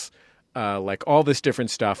divorce, like all this different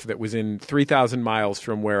stuff that was in 3,000 miles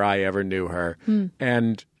from where I ever knew her.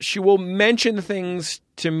 And she will mention things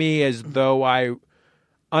to me as though I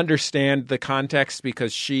understand the context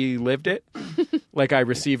because she lived it. Like I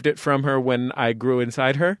received it from her when I grew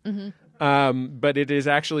inside her. But it is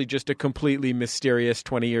actually just a completely mysterious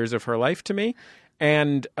 20 years of her life to me.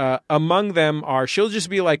 And among them are, she'll just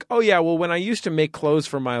be like, oh, yeah, well, when I used to make clothes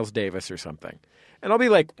for Miles Davis or something. And I'll be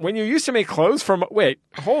like, when you used to make clothes for, wait,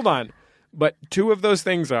 hold on. But two of those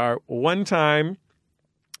things are, one time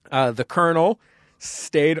the Colonel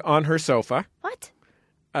stayed on her sofa. What?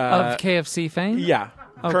 Of KFC fame? Yeah.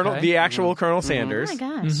 Okay. Colonel, the actual Colonel Sanders. Oh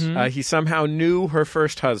my gosh. He somehow knew her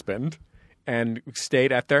first husband and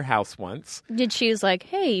stayed at their house once. Did she was like,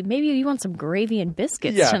 hey, maybe you want some gravy and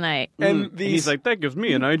biscuits Yeah. tonight? And He's like, that gives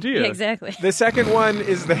me an idea. Yeah, exactly. the second one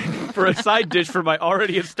is that For a side dish for my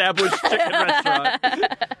already established chicken restaurant.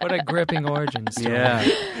 What a gripping origin story.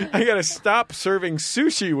 I got to stop serving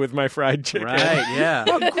sushi with my fried chicken. Right, yeah.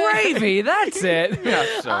 Oh, gravy, that's it.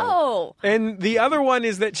 Oh, And the other one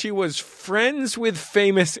is that she was friends with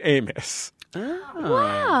famous Amos.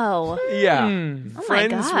 wow. Yeah. Oh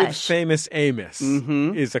Friends my with gosh. famous Amos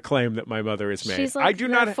is a claim that my mother has made. She's like I do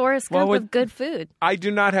the not Forrest Well, Gump with- of good food. I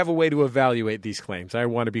do not have a way to evaluate these claims. I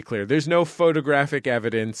want to be clear. There's no photographic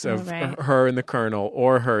evidence of Right. her and the Colonel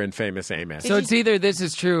or her and famous Amos. So it's either this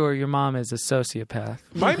is true or your mom is a sociopath.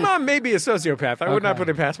 My mom may be a sociopath. I would not Okay. put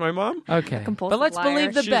it past my mom. Okay. Compulsive But let's liar.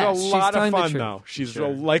 believe the She's best. a lot telling of the fun, truth. though. She's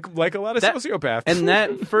like a lot of That- sociopaths. And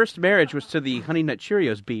that first marriage was to the Honey Nut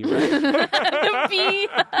Cheerios bee, right? Bee.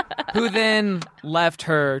 Who then left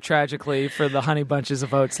her tragically for the Honey Bunches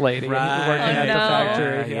of Oats lady working at no. the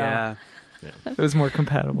factory. Yeah. It was more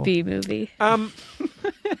compatible. Bee movie.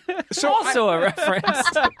 so Also a reference.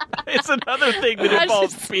 It's another thing that I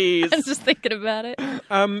involves just- bees. I was just thinking about it.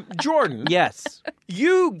 Jordan, Yes.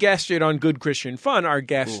 you guessed it on Good Christian Fun, our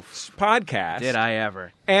guest's podcast. Did I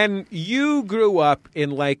ever? And you grew up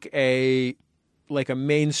in like a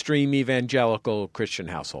mainstream evangelical Christian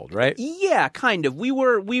household, right? Yeah, kind of. We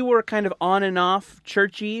were kind of on and off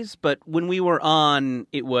churchies, but when we were on,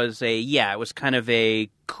 it was kind of a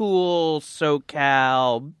cool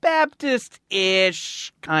SoCal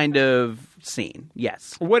Baptist-ish kind of scene.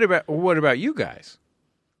 Yes. What about you guys?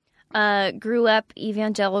 Grew up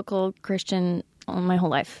evangelical Christian my whole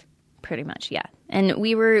life, pretty much. Yeah, and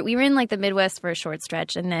we were in like the Midwest for a short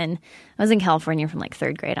stretch, and then I was in California from like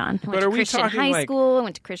third grade on. I went But to are we Christian talking, high like- school. I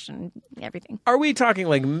went to Christian everything. Are we talking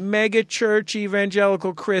like mega church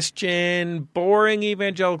evangelical Christian, boring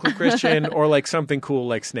evangelical Christian, or like something cool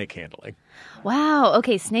like snake handling? Wow.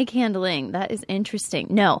 Okay, snake handling. That is interesting.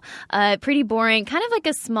 No, pretty boring. Kind of like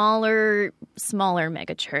a smaller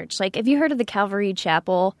mega church. Like, have you heard of the Calvary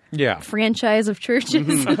Chapel Yeah. franchise of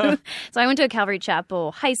churches? So I went to a Calvary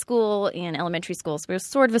Chapel high school and elementary school, so we were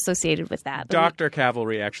sort of associated with that. But Dr.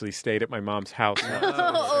 Cavalry actually stayed at my mom's house.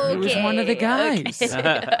 okay. He was one of the guys.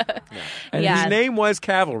 And Yeah. his name was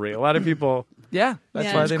Cavalry. A lot of people. Yeah, that's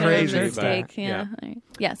Yeah, why it's they kind of a made crazy, it. mistake. but- Yeah.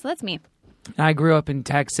 Yeah, so that's me. I grew up in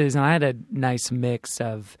Texas, and I had a nice mix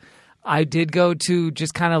of. I did go to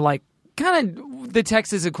just kind of the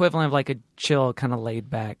Texas equivalent of like a chill, kind of laid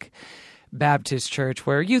back Baptist church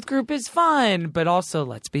where youth group is fun, but also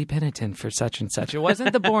let's be penitent for such and such. It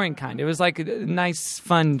wasn't the boring kind. It was like a nice,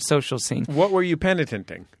 fun social scene. What were you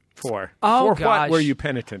penitenting for? Oh, for what gosh. were you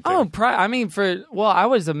penitenting? Oh, I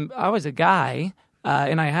was a guy.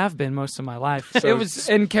 And I have been most of my life. So- it was,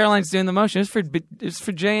 and Caroline's doing the motion. It's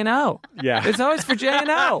for J and O. Yeah. It's always for J and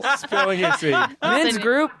O. Spilling his seed. Men's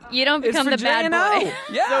group. You don't It's become for the bad J&O. boy.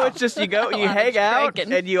 Yeah. So it's just you go, you hang out,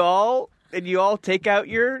 drinking. and you all take out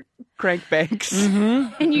your crank banks.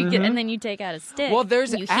 And you get, and then you take out a stick. Well,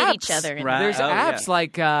 there's and you apps. hit each other. Right. There's Oh, yeah. apps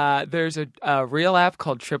like there's a real app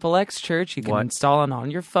called XXX Church. You can What? install it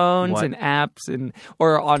on your phones What? and apps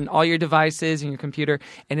or on all your devices and your computer,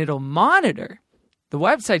 and it'll monitor the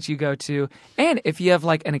websites you go to, and if you have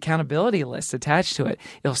like an accountability list attached to it,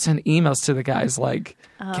 it'll send emails to the guys like,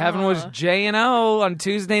 Kevin was J&O on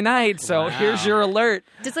Tuesday night, so here's your alert.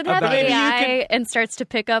 Does it have about it. AI and starts to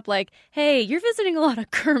pick up like, hey, you're visiting a lot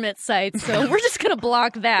of Kermit sites, so we're just going to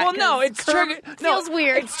block that? Well, no, 'cause it's triggered. feels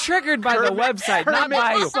weird. It's triggered by the website, not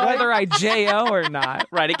by whether I J-O or not.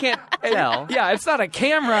 Right, it can't tell. Yeah, it's not a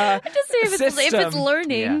camera Just say if it's system.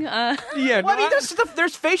 learning. Yeah, Well, I mean,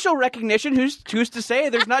 there's facial recognition. Who's to say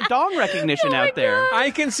there's not dong recognition out there?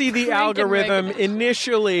 I can see the Crank algorithm and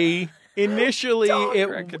initially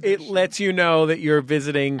it lets you know that you're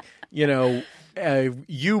visiting,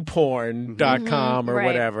 youporn.com or Right.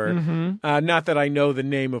 whatever. Not that I know the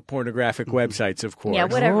name of pornographic websites, of course. Yeah,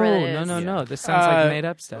 whatever Oh, it is. no. This sounds like made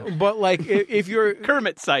up stuff. But like if you're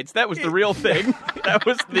Kermit sites. That was the real thing. That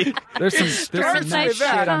was the. There's some Kermit nice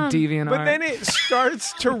sites. shit on DeviantArt. But then it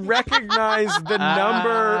starts to recognize the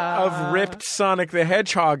number of ripped Sonic the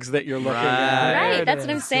Hedgehogs that you're looking at. Right, There it that's what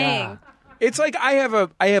I'm is, saying. yeah. It's like I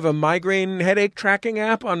have a migraine headache tracking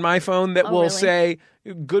app on my phone that will really? say,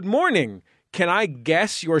 "Good morning. Can I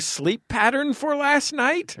guess your sleep pattern for last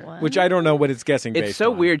night?" Which I don't know what it's guessing based It's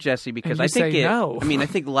so on. weird, Jesse, because And you I think say no. I mean, I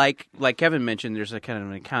think like Kevin mentioned, there's a kind of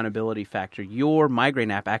an accountability factor. Your migraine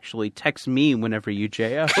app actually texts me whenever you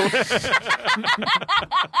JO.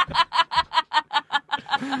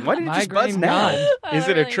 Why did it just buzz Migraine now? gone. Is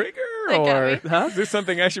it a Really? trigger got or me. is this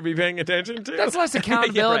something I should be paying attention to? That's less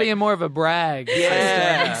accountability and more of a brag.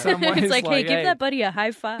 Yeah. Someone It's is like, hey, give that buddy a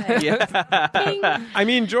high five. Yeah, Ping. I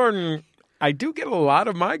mean, Jordan, I do get a lot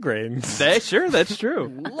of migraines. that's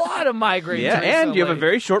true. A lot of migraines. Yeah, are and so you have a late.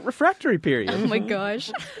 very short refractory period. Oh my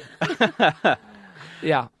gosh.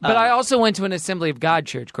 Yeah, but I also went to an Assembly of God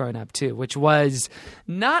church growing up too, which was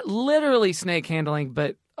not literally snake handling,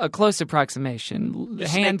 but a close approximation.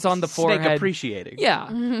 Hands on the forehead. Snake appreciating.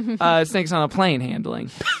 Yeah, snakes on a plane handling,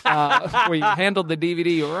 where you handled the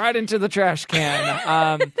DVD right into the trash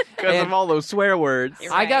can. Because of all those swear words.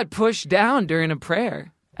 I got pushed down during a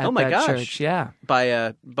prayer at Oh my that gosh. church. Yeah. By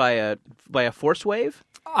a force wave?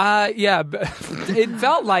 Yeah, it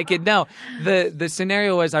felt like it. No, the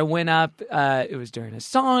scenario was I went up. It was during a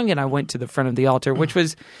song, and I went to the front of the altar, which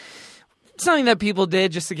was something that people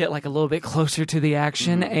did just to get like a little bit closer to the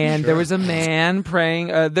action. And there was a man praying.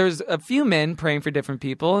 There's a few men praying for different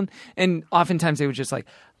people, and oftentimes they would just like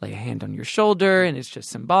lay a hand on your shoulder, and it's just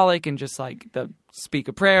symbolic, and just like speak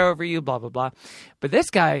a prayer over you, blah blah blah. But this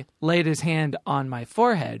guy laid his hand on my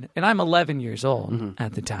forehead, and I'm 11 years old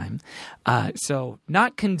at the time, so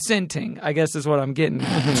not consenting, I guess is what I'm getting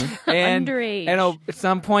at. And Underage. and at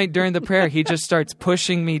some point during the prayer, he just starts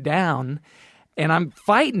pushing me down, and I'm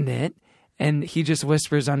fighting it. And he just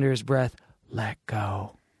whispers under his breath, "Let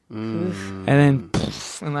go." And then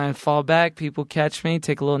I fall back. People catch me,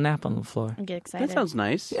 take a little nap on the floor. I get excited. That sounds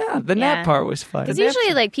nice. Yeah, the nap part was fun. Because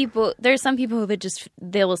usually, like there's some people who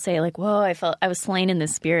they will say like, "Whoa, I was slain in the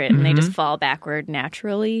spirit," and they just fall backward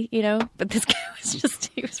naturally, But this guy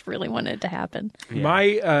he was really wanted it to happen.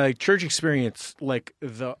 My church experience,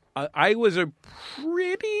 I was a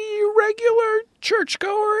pretty regular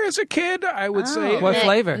churchgoer as a kid. I would say What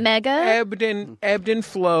flavor? Mega. ebbed and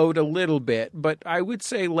flowed a little bit, but I would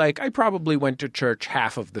say I probably went to church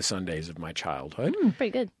half of the Sundays of my childhood, Pretty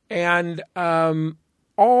good. and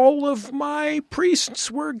all of my priests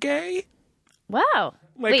were gay. Wow.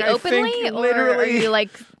 Like, Wait, I openly, think or literally- are you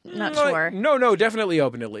not sure? No, definitely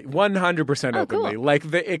openly, 100% Oh, openly. cool.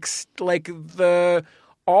 The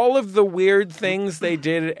all of the weird things they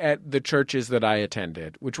did at the churches that I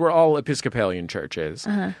attended, which were all Episcopalian churches.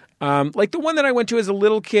 Like the one that I went to as a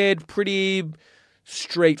little kid, pretty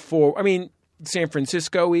straightforward. I mean, San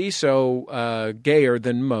Francisco-y, so gayer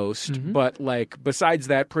than most, but besides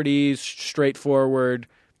that, pretty straightforward.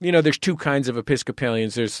 There's two kinds of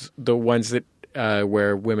Episcopalians. There's the ones that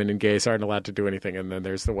where women and gays aren't allowed to do anything, and then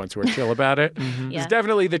there's the ones who are chill about it. Yeah. There's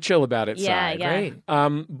definitely the chill about it side. Yeah. Great.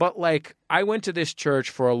 But I went to this church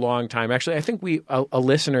for a long time. Actually, I think a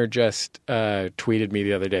listener just tweeted me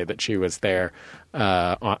the other day that she was there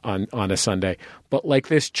on a Sunday. But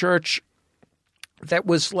this church that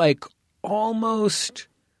was almost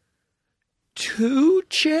too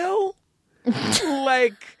chill.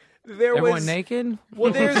 There Everyone was naked?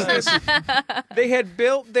 well, there's this. They had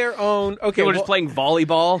built their own. Okay, They were just playing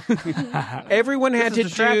volleyball. everyone had This to is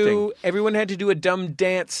distracting. everyone had to do a dumb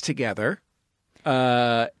dance together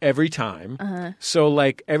every time. So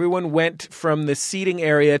everyone went from the seating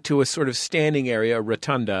area to a sort of standing area, a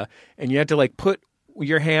rotunda, and you had to put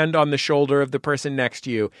your hand on the shoulder of the person next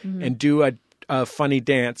to you and do a a funny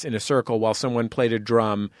dance in a circle while someone played a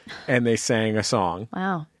drum and they sang a song.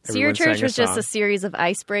 Wow. So Everyone your church sang a was just song. a series of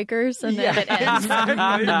icebreakers, and then it ends.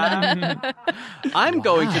 I'm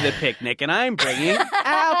going to the picnic and I'm bringing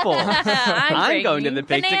apples. I'm going to the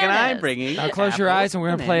bringing picnic and I'm bananas. bringing. Now close your eyes and we're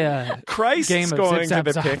going to play a Christ's game of going zip,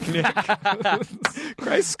 to zap, the zop. picnic.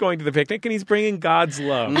 Christ's going to the picnic and he's bringing God's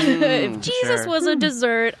love. If Jesus sure. was a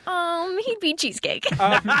dessert, he'd be cheesecake.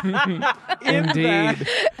 Indeed.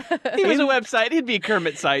 He was a website. He'd be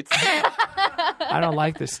Kermit Sites. I don't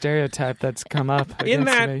like the stereotype that's come up against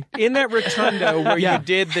me. In that rotunda where Yeah. you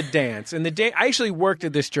did the dance, and I actually worked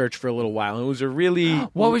at this church for a little while, and it was a really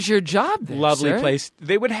What was your job there, lovely sir? place.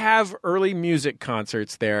 They would have early music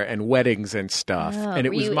concerts there and weddings and stuff, Oh, and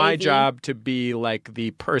it were was you my AV? job to be like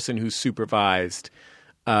the person who supervised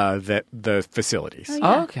the facilities.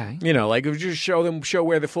 Oh, okay. You know, like it would just show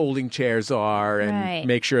where the folding chairs are and Right.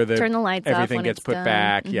 make sure that Turn the lights off everything when gets it's put done.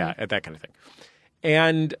 back. Yeah, that kind of thing.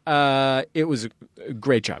 And it was a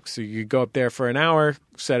great job. So you go up there for an hour,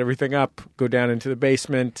 set everything up, go down into the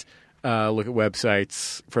basement, look at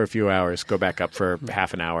websites for a few hours, go back up for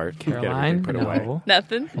half an hour, get Caroline, everything put no. away.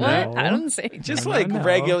 Nothing. What? No. I don't say. Just No, like no.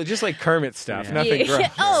 regular, just like Kermit stuff. Nothing gross.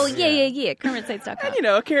 Oh, yeah. KermitSites.com. You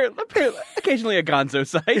know, occasionally a Gonzo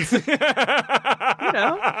Sites. You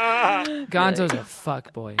know, Gonzo's a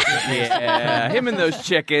fuckboy. yeah, him and those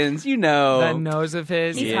chickens. You know, That nose of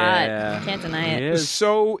his. He's Yeah. hot. Can't deny it. He is.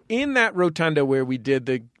 So in that rotunda where we did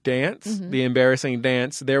the dance, the embarrassing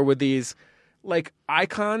dance, there were these like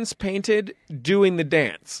icons painted doing the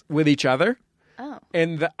dance with each other. Oh.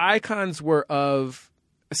 And the icons were of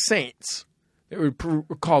saints. They were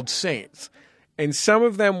called saints. And some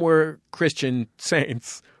of them were Christian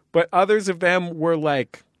saints, but others of them were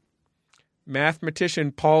like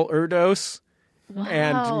mathematician Paul Erdos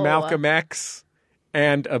and Wow. Malcolm X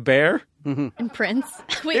and a bear. And Prince.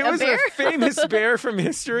 Wait, It a was bear? a famous bear from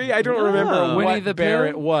history. I don't remember Winnie what the bear Pooh?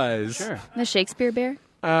 it was. Sure. The Shakespeare bear?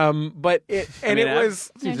 But it and I mean, it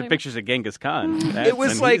was I've seen some pictures of Genghis Khan. it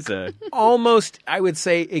was like almost, I would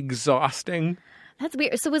say, exhausting. That's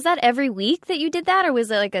weird. So was that every week that you did that, or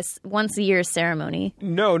was it like a once a year ceremony?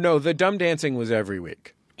 No, the dumb dancing was every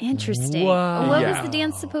week. Interesting. Wow. What Yeah. was the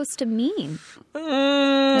dance supposed to mean?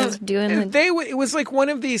 Was doing the... It was like one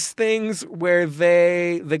of these things where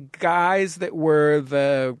the guys that were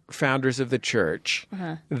the founders of the church,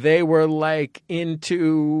 they were like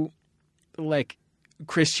into like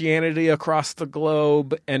Christianity across the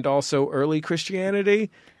globe and also early Christianity.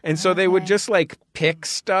 And so they would just like pick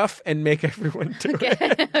stuff and make everyone do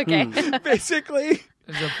it, Okay. basically.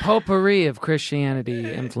 There's a potpourri of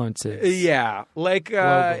Christianity influences. Yeah. Like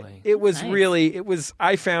Globally. it was Nice. really,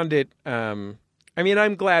 I found it, I mean,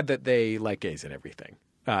 I'm glad that they like gays and everything.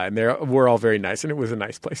 And we're all very nice, and it was a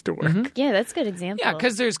nice place to work. Yeah, that's a good example. Yeah,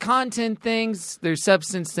 because there's content things, there's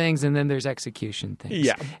substance things, and then there's execution things.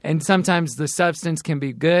 Yeah. And sometimes the substance can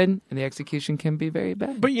be good, and the execution can be very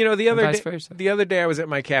bad. But you know, the vice versa. other day I was at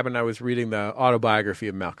my cabin. I was reading the autobiography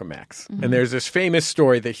of Malcolm X, and there's this famous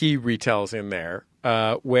story that he retells in there,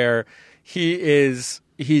 where he's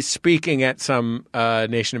speaking at some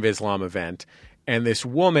Nation of Islam event, and this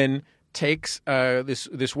woman takes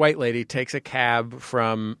this white lady takes a cab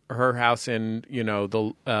from her house in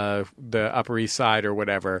the Upper East Side or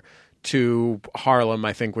whatever to Harlem,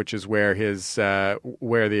 I think, which is where his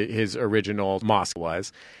original mosque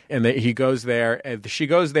was. And he goes there, and she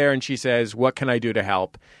goes there, and she says, "What can I do to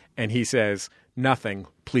help?" And he says, "Nothing.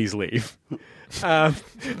 Please leave." And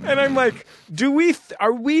I'm like,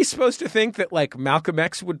 are we supposed to think that like Malcolm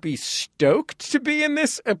X would be stoked to be in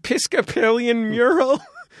this Episcopalian mural?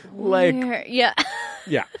 Like, yeah.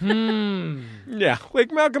 yeah. Yeah.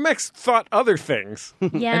 Like Malcolm X thought other things.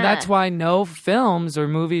 Yeah. And that's why no films or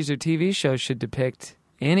movies or TV shows should depict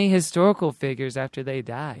any historical figures after they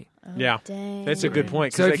die. Yeah. dang. That's a good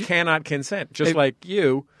point, So because if they you- cannot consent, just if- like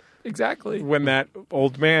you Exactly. when that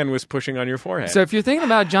old man was pushing on your forehead. So if you're thinking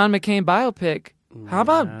about John McCain biopic, how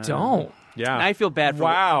about don't? yeah. I feel bad for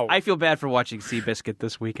Wow. I feel bad for watching Seabiscuit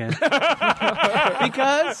this weekend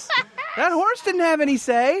because that horse didn't have any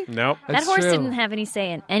say. Nope. that That's horse true. didn't have any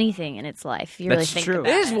say in anything in its life. If you really That's think true. about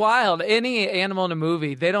It is wild. Any animal in a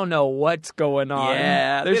movie, they don't know what's going on.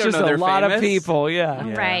 Yeah, they there's don't just know a they're lot of famous. people. Yeah.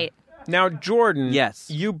 Yeah. Right. Now, Jordan, Yes.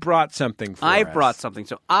 you brought something for I us. brought something.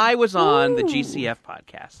 So I was on the GCF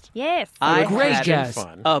podcast. Yes. I great had guest.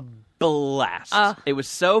 Fun. a blast. It was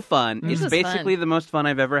so fun. It's was basically fun. the most fun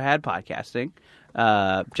I've ever had podcasting.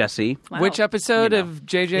 Jesse, Wow. Which episode You know. of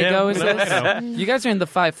JJ Yeah, Go is no, this? I You guys are in the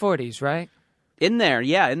 540s, right? in there,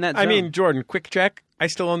 yeah, in that. I zone. mean, Jordan, quick check. I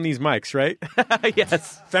still own these mics, right?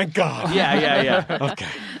 yes, Thank God. yeah. Okay.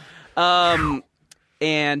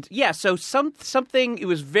 And yeah, so something it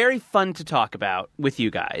was very fun to talk about with you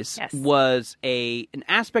guys was an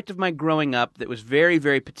aspect of my growing up that was very,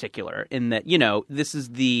 very particular in that, this is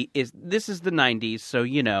the 90s, so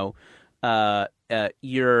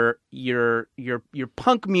your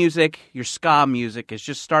punk music, your ska music is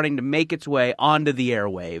just starting to make its way onto the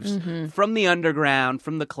airwaves from the underground,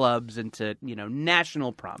 from the clubs into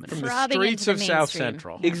national prominence, from the streets of South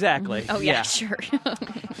Central. Exactly. Oh yeah, sure.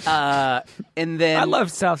 And then I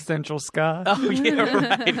love South Central ska. Oh yeah,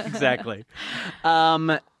 right. Exactly.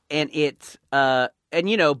 And it's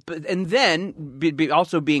and then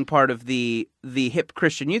also being part of the hip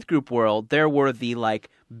Christian youth group world, there were the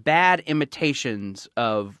bad imitations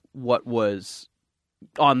of what was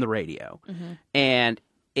on the radio, and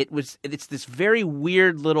it's this very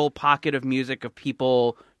weird little pocket of music of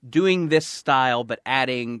people doing this style but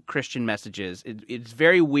adding Christian messages. It's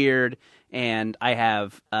very weird, and I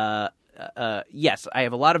have. Yes, I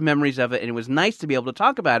have a lot of memories of it, and it was nice to be able to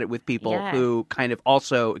talk about it with people who kind of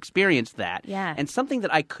also experienced that. Yeah. And something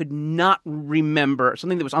that I could not remember,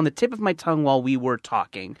 something that was on the tip of my tongue while we were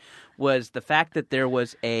talking, was the fact that there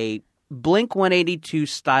was a Blink-182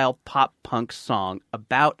 style pop punk song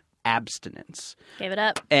about abstinence. Give it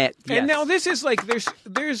up. Yes. And now this is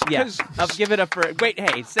there's Yes. I'll give it up for. Wait,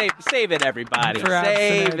 hey, save it, everybody. For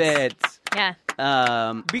Save abstinence. it. Yeah.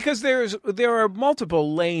 because there are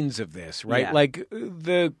multiple lanes of this, right? Yeah. Like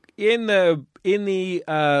in the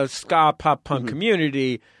ska pop punk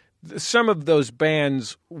community, some of those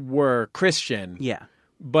bands were Christian, Yeah.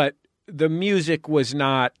 but the music was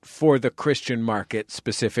not for the Christian market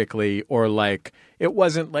specifically, or it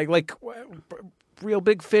wasn't like Real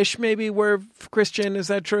Big Fish maybe were Christian. Is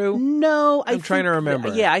that true? No, I'm trying to remember.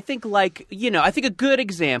 Yeah, I think I think a good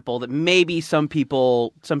example that maybe some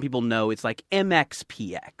people know, it's like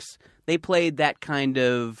MXPX. They played that kind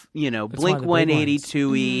of,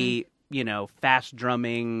 Blink-182-y, fast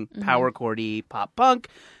drumming, power chordy pop punk.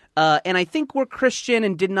 And I think we're Christian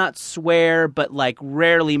and did not swear, but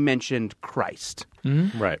rarely mentioned Christ.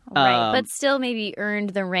 Right. Right, but still maybe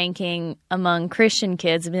earned the ranking among Christian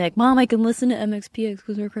kids and be like, Mom, I can listen to MXPX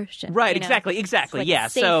because we're Christian. Right, you know? exactly. It's Yeah.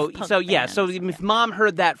 safe So punk bands. if Mom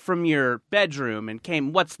heard that from your bedroom and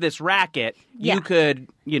came, "What's this racket?" Yeah. You could,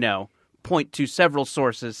 point to several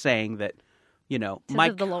sources saying that,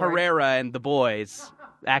 Mike the Lord. Herrera and the boys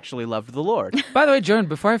actually loved the Lord. By the way, Jordan,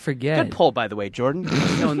 before I forget, Good poll, by the way, Jordan.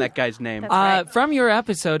 Knowing that guy's name. Right. from your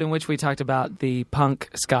episode in which we talked about the punk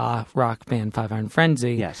ska rock band Five Iron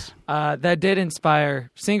Frenzy, Yes. that did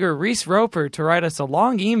inspire singer Reese Roper to write us a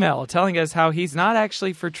long email telling us how he's not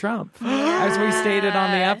actually for Trump, as we stated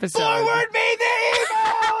on the episode. Forward me the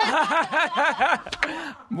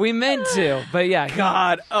We meant to, but yeah.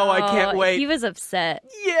 God. Oh, I can't wait. He was upset.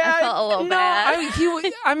 Yeah, I felt a little no, bad.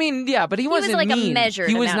 But he wasn't was mean. a measured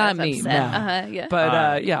He was amount not of mean. upset. No. Yeah.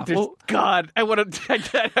 But yeah. Well, God, I want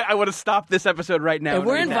to stop this episode right now. and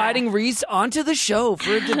we're inviting Reese onto the show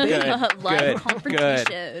for a debate. Live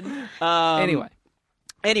confrontation.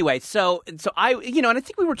 Anyway, so I, and I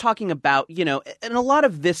think we were talking about, and a lot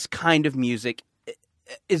of this kind of music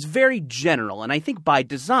is very general, and I think by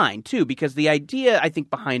design too, because the idea I think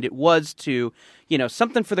behind it was to,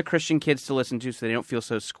 something for the Christian kids to listen to so they don't feel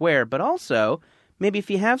so square, but also maybe if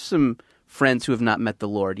you have some friends who have not met the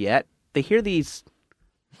Lord yet, they hear these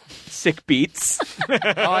sick beats.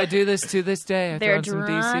 I do this to this day. I They're throw some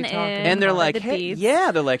drawn DC talking. in. And they're by like, the hey, beats.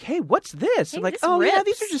 yeah, they're like, hey, what's this? Hey, I'm like, this oh yeah,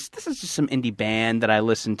 rips. this is just some indie band that I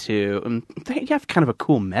listen to. And they have kind of a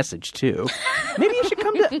cool message too. Maybe you should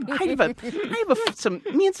come to.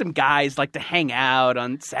 Me and some guys like to hang out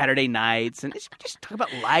on Saturday nights and just talk about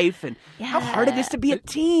life and how hard it is to be a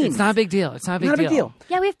teen. It's not a big deal. It's not a big deal.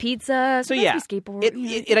 Yeah, we have pizza. So yeah, we skateboard.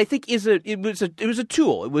 it I think it was a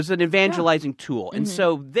tool. It was an evangelizing tool, and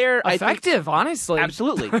so there I think. Effective, honestly.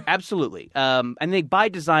 Absolutely. I think by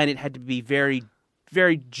design it had to be very,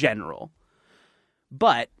 very general.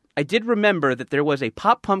 But I did remember that there was a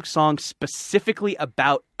pop punk song specifically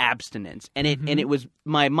about abstinence, and it was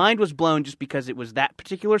my mind was blown just because it was that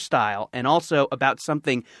particular style, and also about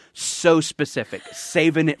something so specific,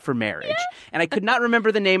 saving it for marriage. And I could not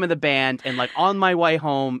remember the name of the band, and on my way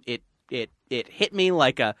home, it hit me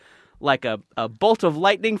like a bolt of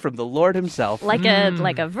lightning from the Lord himself. like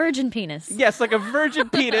a virgin penis. Yes, like a virgin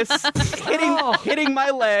penis hitting my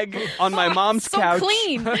leg on my mom's So couch.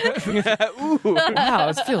 clean. Ooh. Wow,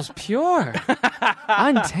 it feels pure.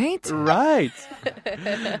 Untainted. Right.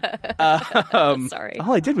 Sorry.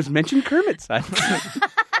 All I did was mention Kermit's.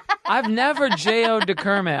 I've never J.O.'d to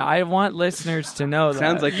Kermit. I want listeners to know that.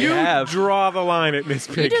 Sounds like you You have. draw the line at Miss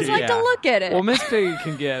You Piggy. just like to look at it. Well, Miss Piggy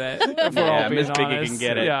can get it. If we're all being Miss Piggy honest. can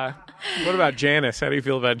get it. Yeah. What about Janice? How do you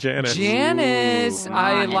feel about Janice? Janice,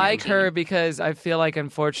 I like energy. her because I feel like,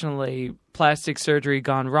 unfortunately, plastic surgery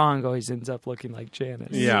gone wrong always ends up looking like Janice.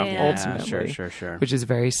 Yeah. Ultimately. Sure. Which is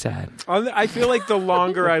very sad. I feel like the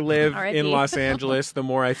longer I live R.I.P. in Los Angeles, the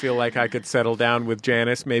more I feel like I could settle down with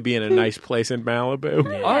Janice, maybe in a nice place in Malibu.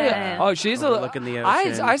 Oh, yeah. Oh, she's Overlooking the I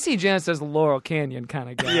ocean. see Janice as a Laurel Canyon kind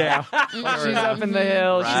of guy. Yeah. Like, she's up in the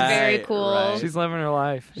hills. Right. Very cool. right. She's living her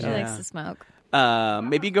life. She Yeah. likes to smoke.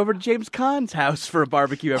 Maybe you go over to James Caan's house for a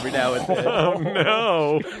barbecue every now and then. Oh,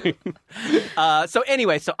 no. So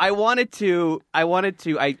anyway, the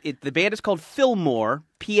band is called Fillmore,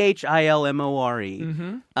 Philmore.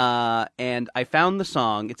 And I found the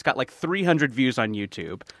song. It's got like 300 views on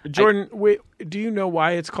YouTube. Jordan, wait, do you know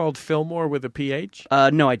why it's called Fillmore with a PH?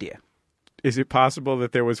 No idea. Is it possible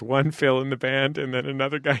that there was one Phil in the band and then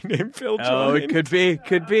another guy named Phil joined? Oh, it could be.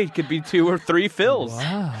 Could be 2 or 3 Phils.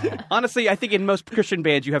 Wow. Honestly, I think in most Christian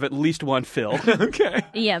bands you have at least one Phil. Okay.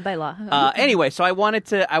 Yeah, by law. Anyway, so I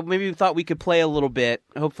maybe thought we could play a little bit.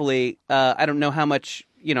 Hopefully, I don't know how much,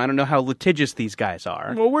 I don't know how litigious these guys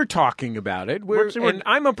are. Well, we're talking about it. And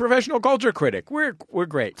I'm a professional culture critic. We're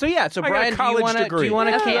great. So yeah, so I got a Brian, college degree. do you want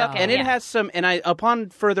to Okay, key up? okay, And it yeah. has some, and upon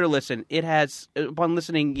further listen, upon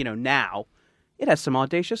listening, now, it has some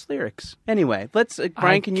audacious lyrics. Anyway, let's,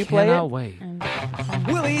 Brian, can you play cannot it? wait.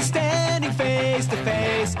 Willie standing face to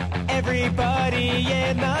face, everybody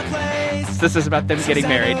in the place. This is about them getting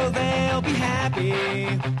married. I know they'll be happy.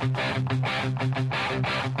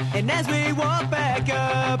 And as we walk back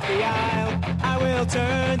up the aisle, I will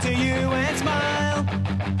turn to you and smile.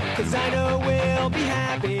 'Cause I know we'll be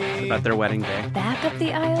happy. About their wedding day. Back up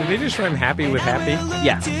the aisle. Did they just rhyme happy with And I happy? will look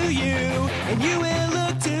Yeah. to you, and you will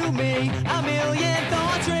look to me. A million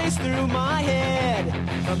thoughts race through my head.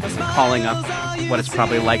 From the Calling up smiles all you what it's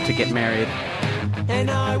probably see. like to get married. And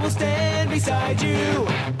I will stand beside you.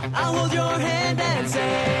 I'll hold your hand and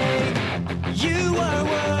say, you are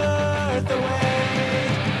worth the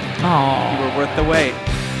wait. Oh. We're worth the wait.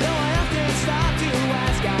 Though I often stop to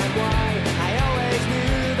ask God why, I always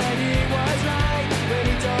knew that he was right when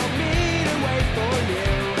he told me to wait for you.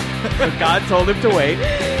 So God told him to wait.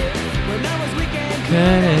 When I was weak and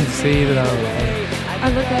Couldn't see the way, I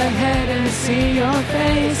look ahead and see your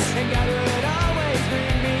face. and God would always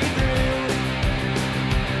bring me through.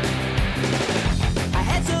 I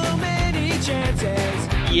had so many chances.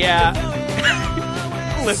 Yeah.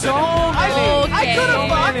 Listen, Okay. A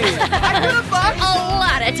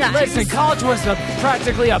lot of times. Listen, college was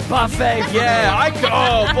practically a buffet. Yeah,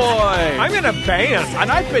 oh boy. I'm in a band.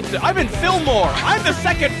 And I'm in Fillmore. I'm the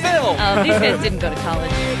second Phil. Oh, these guys didn't go to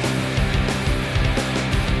college.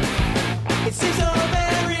 It seems so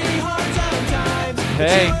very hard sometimes.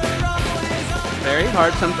 Hey. You're always on Very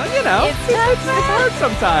hard sometimes, it's hard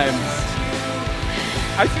sometimes.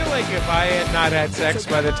 I feel like if I had not had sex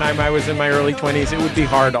by the time I was in my early 20s, it would be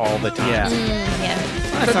hard all the time. Yeah.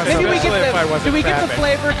 Yeah. But Maybe we especially if I get wasn't do we get the fapping.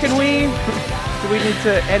 flavor? Can we? Do we need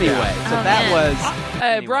to? Anyway, so Oh, that man. was.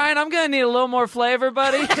 Hey, Brian, I'm going to need a little more flavor,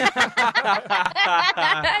 buddy. Hit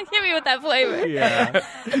me with that flavor. Yeah.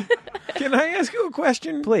 Can I ask you a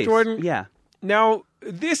question, Please, Jordan? Yeah. Now,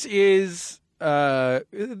 this is a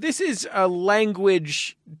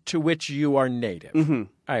language to which you are native,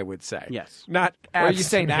 I would say. Yes. Not Or are you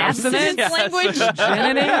saying abstinent. abstinence? Language.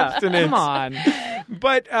 Abstinence. Come on.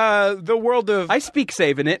 But the world of I speak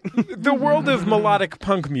saving it. the world of melodic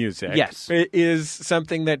punk music Yes. is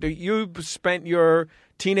something that you spent your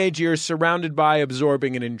teenage years surrounded by,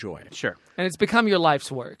 absorbing and enjoying. Sure. And it's become your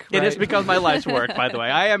life's work. It right? has become my life's work, by the way.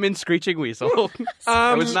 I am in Screeching Weasel.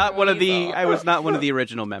 I was not one of the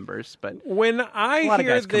original members, but When I a lot of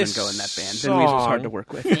hear guys come and this go in that band. song, And Weasel's hard to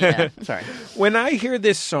work with. Yeah. Sorry. when I hear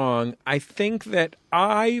this song, I think that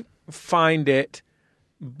I find it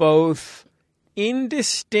both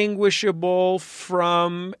indistinguishable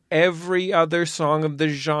from every other song of the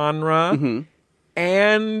genre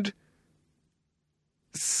and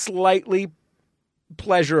slightly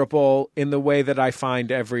pleasurable in the way that I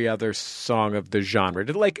find every other song of the genre.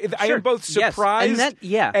 Like, I Sure. am both Yes. And surprised that-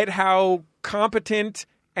 yeah. at how competent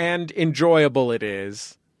and enjoyable it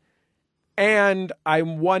is, and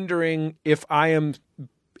I'm wondering if I am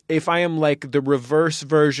like the reverse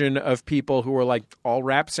version of people who are like, all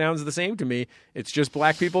rap sounds the same to me. It's just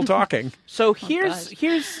black people talking. So here's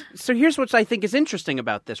what I think is interesting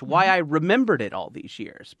about this. Why I remembered it all these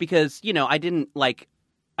years, because I didn't like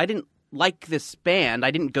this band.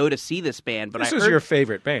 I didn't go to see this band, but This I is heard your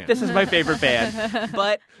favorite band. this is my favorite band.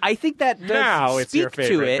 But I think that does Now it's speak your to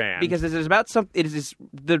favorite it band. because it is about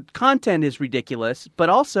the content is ridiculous, but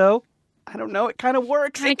also I don't know. It kind of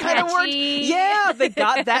works. Kinda It kind of works. catchy. Yeah, they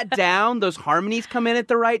got that down. Those harmonies come in at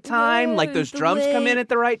the right time. Like those the drums come way- in at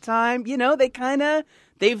the right time. You know, they kind of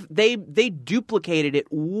they duplicated it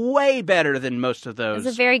way better than most of those.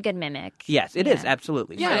 It's a very good mimic. Yes, it is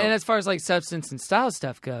absolutely. Yeah, So- and as far as like substance and style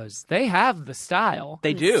stuff goes, they have the style.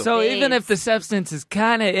 They do. So Spades. even if the substance is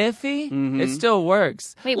kind of iffy, it still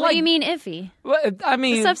works. Wait, what Like, do you mean iffy? Well, I The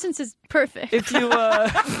mean, substance is perfect if you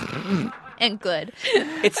and good.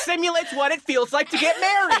 It simulates what it feels like to get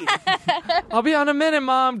married. I'll be on a minute,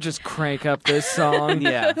 Mom. Just crank up this song.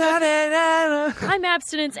 Yeah. I'm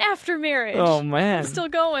abstinence after marriage. Oh man, Still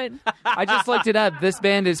going. I just looked it up. This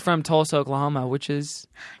band is from Tulsa, Oklahoma, which is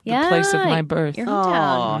the Yeah, place of my birth, Your Oh,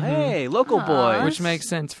 hometown. hey, local boys. which makes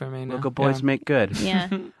sense for me now. Local boys Yeah. make good. Yeah.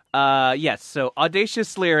 Yes. So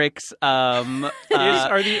audacious lyrics. Is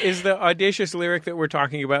the audacious lyric that we're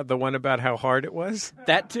talking about the one about how hard it was?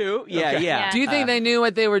 That too. Yeah. Okay. Yeah. Do you think they knew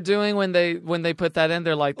what they were doing when they put that in?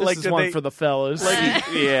 They're like, this Like, is did one they- for the fellas.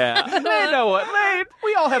 Yeah. They know what.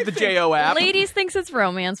 We all have the JO app. Ladies thinks it's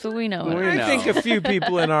romance, but we know it. We know. I think a few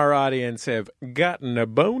people in our audience have gotten a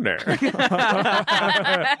boner.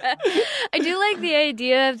 I do like the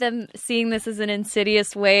idea of them seeing this as an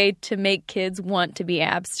insidious way to make kids want to be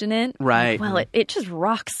abstinent. Right. Well, it just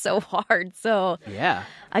rocks so hard. So Yeah.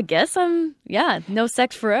 I guess no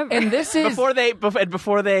sex forever. and this is Before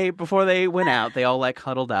they went out, they all like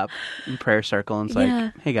huddled up in prayer circle and it's Yeah.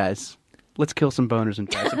 like, hey guys, let's kill some boners and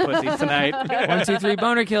try some pussies tonight. 1, 2, 3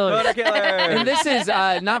 boner killers. Boner killer. And this is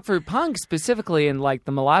not for punk specifically, and like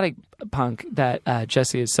the melodic punk that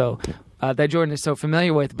Jesse is so. That Jordan is so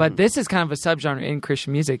familiar with, but this is kind of a subgenre in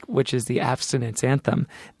Christian music, which is the abstinence anthem.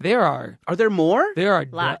 There are Are there more?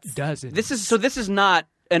 Lots. dozens. This is not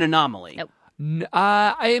an anomaly. Nope.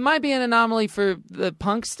 It might be an anomaly for the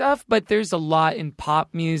punk stuff, but there's a lot in pop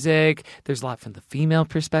music. There's a lot from the female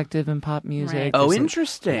perspective in pop music. Right. Oh, There's a-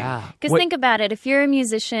 interesting. Yeah. Because think about it. If you're a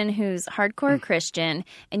musician who's hardcore Christian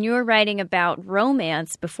and you're writing about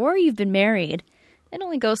romance before you've been married, it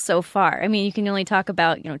only goes so far. I mean, you can only talk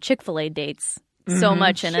about, Chick-fil-A dates so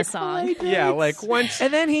much in a song. Yeah, like once.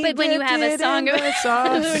 And then he But when you dipped have a it song in of the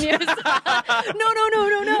sauce.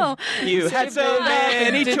 no. You had so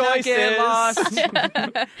many Did not get choices.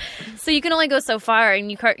 lost. So you can only go so far,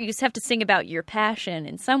 and you just have to sing about your passion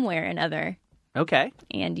in some way or another. Okay.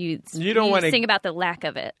 And you don't wanna- sing about the lack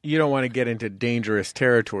of it. You don't want to get into dangerous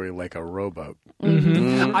territory like a rowboat.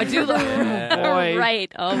 I do love boy.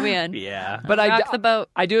 Right. Oh, man. Yeah. But Rock the boat.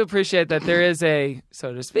 I do appreciate that there is a,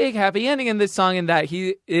 so to speak, happy ending in this song in that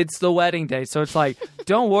it's the wedding day. So it's like,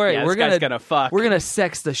 don't worry, Yeah, we're this guy's gonna fuck. We're gonna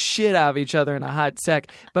sex the shit out of each other in a hot sec.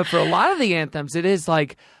 But for a lot of the anthems, it is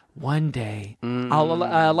like one day. I'll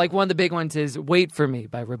like one of the big ones is "Wait for Me"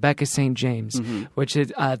 by Rebecca St. James, which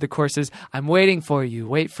is the chorus is "I'm waiting for you,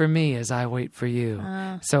 wait for me as I wait for you."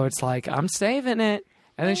 So it's like I'm saving it.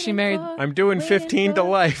 And then she married. I'm doing 15 to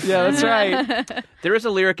life. Yeah, that's right. There is a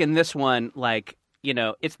lyric in this one like,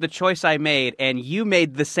 it's the choice I made, and you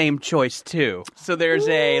made the same choice too. So there's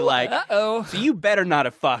a like, Oh. so you better not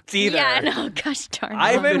have fucked either. Yeah, no, gosh darn it.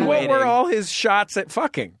 I've been And what waiting. were all his shots at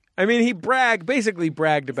fucking? I mean, he basically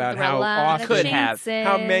bragged about There were a how lot of often, chances.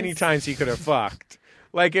 how many times he could have fucked.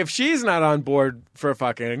 Like, if she's not on board for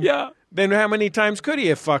fucking, Yeah. then how many times could he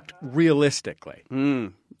have fucked realistically?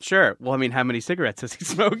 Sure. Well, I mean, how many cigarettes has he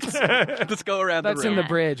smoked? Let's go around That's the room. in the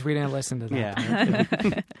bridge. We didn't listen to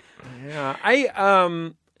that. Yeah. Yeah,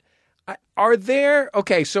 are there?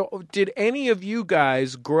 Okay, so did any of you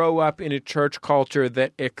guys grow up in a church culture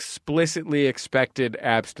that explicitly expected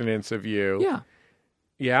abstinence of you? Yeah.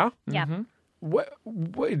 Yeah. Yeah.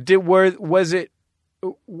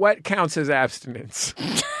 What counts as abstinence?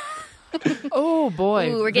 Oh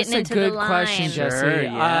boy, Ooh, we're getting that's into a the good question, line. Jesse. Sure,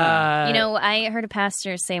 yeah. I heard a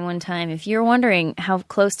pastor say one time, if you're wondering how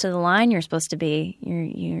close to the line you're supposed to be,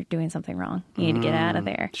 you're doing something wrong. You need to get out of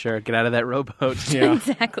there. Sure. Get out of that rowboat. Yeah.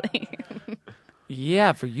 Exactly.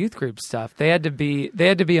 Yeah, for youth group stuff, they had to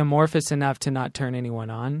be amorphous enough to not turn anyone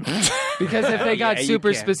on. Because if they got Yeah, you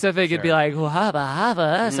super can. specific, it'd be like, well,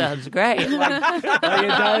 hava, sounds great. Like it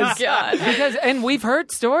does. Because, and we've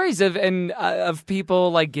heard stories of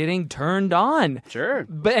people like getting turned on. Sure.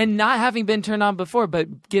 And not having been turned on before,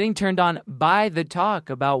 but getting turned on by the talk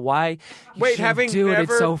about why you Wait, shouldn't having do it. never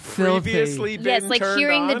It's so filthy. previously been Yes, like turned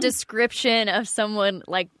hearing the on? description of someone,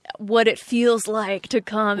 like what it feels like to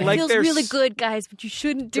come. It Like feels there's- really good, guys, but you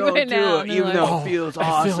shouldn't do Don't it now. And they're even like, though it feels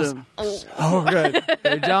awesome. Oh, good.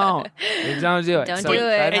 They don't do it. Don't So do it.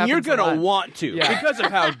 that And you're happens a going to lot. want to. Yeah. Because of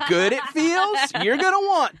how good it feels, you're going to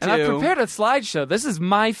want to. And I've prepared a slideshow. This is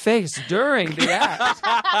my face during the act.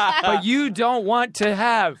 But you don't want to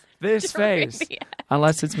have this face.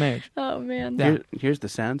 unless it's marriage. Oh man. Yeah. Here's the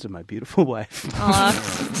sounds of my beautiful wife.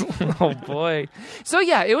 Oh boy. So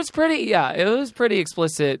yeah, it was pretty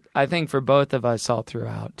explicit, I think, for both of us all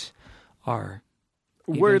throughout our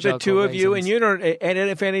Were the two of you, and raisins. you don't, and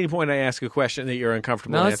if at any point I ask a question that you're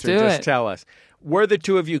uncomfortable No, let's answering, do just it. tell us. Were the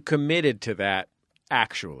two of you committed to that,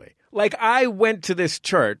 actually? Like, I went to this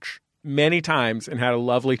church many times and had a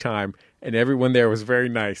lovely time, and everyone there was very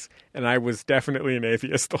nice, and I was definitely an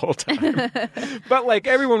atheist the whole time. But, like,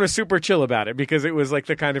 everyone was super chill about it because it was, like,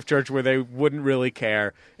 the kind of church where they wouldn't really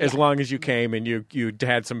care as long as you came and you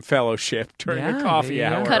had some fellowship during Yeah, the coffee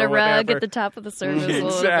yeah. hour. Cut or a rug whatever. at the top of the service a little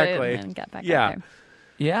Exactly. bit and got back Yeah. out there.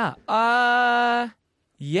 Yeah.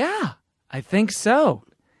 Yeah. I think so.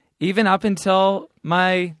 Even up until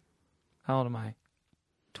my, how old am I?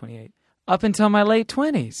 28. Up until my late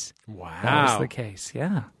 20s. Wow. That was the case.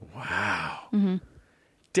 Yeah. Wow.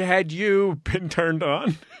 Mm-hmm. Had you been turned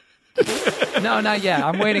on? No, not yet.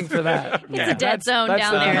 I'm waiting for that. It's a dead zone that's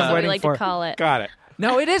down the there, thing is I'm what we waiting like for. to call it. Got it.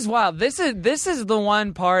 No, it is wild. This is the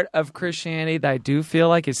one part of Christianity that I do feel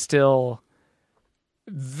like is still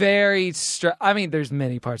very I mean, there's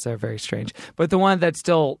many parts that are very strange, but the one that's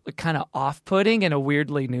still kind of off-putting in a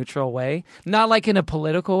weirdly neutral way, not like in a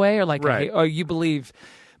political way or like, Right. oh, you believe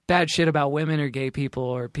bad shit about women or gay people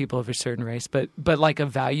or people of a certain race, but like a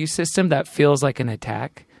value system that feels like an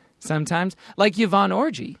attack sometimes, like Yvonne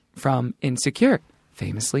Orji from Insecure,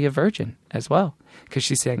 famously a virgin as well, because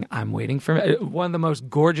she's saying, I'm waiting for one of the most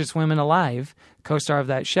gorgeous women alive, co-star of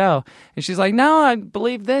that show, and she's like, no, I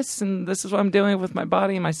believe this, and this is what I'm doing with my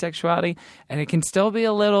body and my sexuality, and it can still be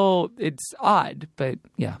a little, it's odd, but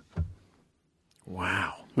yeah.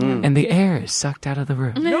 Wow. And the air is sucked out of the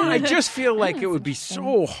room. No, I just feel like it would be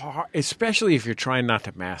so hard, especially if you're trying not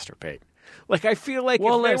to masturbate. Like, I feel like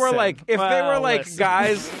Well, if they were listen. like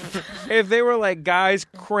guys, if they were like guys,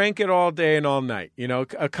 crank it all day and all night. You know,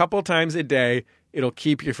 a couple times a day, it'll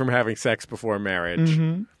keep you from having sex before marriage.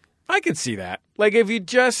 I could see that. Like, if you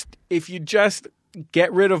just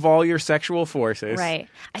get rid of all your sexual forces, Right.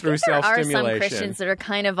 I through think there are some self-stimulation. Christians that are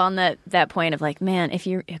kind of on that point of like, man, if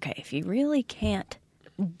you really can't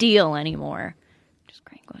deal anymore, just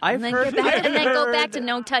crank one. I've and then, heard- go back to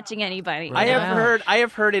no touching anybody. I Yeah.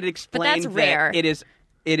 have heard it explained that's rare. that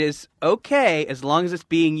it is okay as long as it's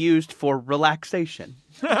being used for relaxation.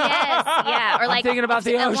 Yes, yeah. Or like thinking about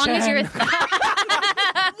the as long as you're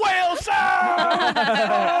Whale sound!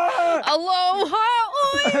 aloha.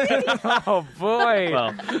 Oh boy.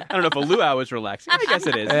 Well, I don't know if a luau is relaxing. I guess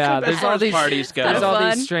it is. Yeah, As there's far all as these parties go. There's all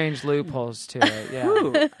Fun. these strange loopholes to it.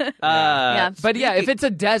 Yeah. Yeah. But yeah, if it's a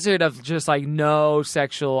desert of just like no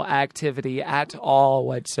sexual activity at all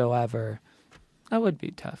whatsoever, that would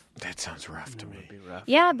be tough. That sounds rough to me.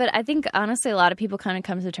 Yeah, but I think honestly, a lot of people kind of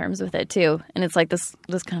come to terms with it too, and it's like this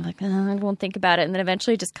kind of like I won't think about it, and then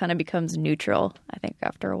eventually it just kind of becomes neutral. I think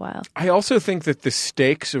after a while. I also think that the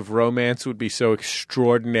stakes of romance would be so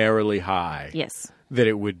extraordinarily high Yes. that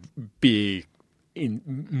it would be in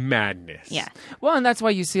madness. Yeah. Well, and that's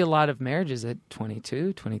why you see a lot of marriages at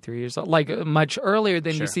 22, 23 years old, like much earlier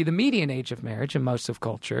than you see the median age of marriage in most of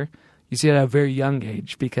culture. You see it at a very young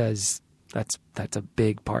age because that's a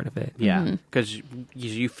big part of it. Yeah, because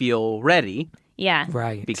you feel ready Yeah.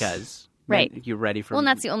 Right. because Right. you're ready for. Well, and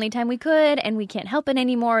that's the only time we could, and we can't help it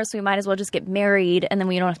anymore, so we might as well just get married, and then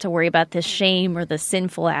we don't have to worry about the shame or the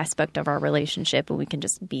sinful aspect of our relationship, and we can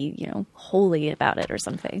just be, holy about it or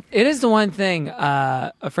something. It is the one thing,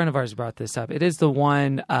 a friend of ours brought this up. It is the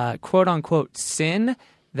one quote unquote sin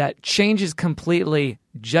that changes completely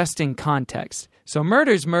just in context. So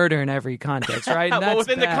murder's murder in every context, right? And well, that's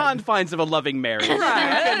within the bad. confines of a loving marriage. Right.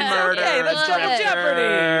 Murder. Hey, that's Love double it. jeopardy.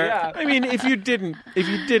 Yeah. I mean, if you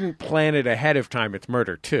didn't plan it ahead of time, it's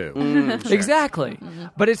murder too. Exactly.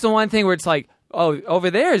 But it's the one thing where it's like, oh,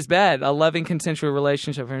 over there is bad. A loving consensual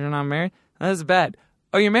relationship. If you're not married, that's bad.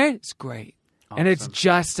 Oh, you're married? It's great. And it's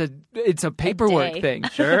just it's a paperwork day. thing.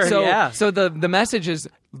 Sure, So, yeah. So the message is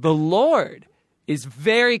the Lord is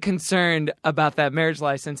very concerned about that marriage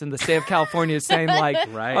license, and the state of California is saying like,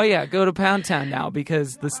 Right. oh yeah, go to Pound Town now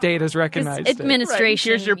because the state has recognized it. Administration.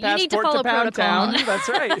 Here's your you need to passport follow to Pound protocol. Town. That's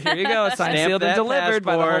right. Here you go. Signed, Stamp sealed, and that delivered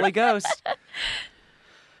by the passport. Holy Ghost.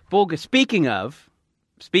 Bulga, speaking of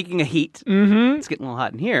heat, it's getting a little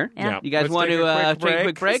hot in here. Yeah. You guys Let's want take to a quick take a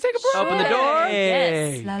quick break? Let's take a break. Open the door.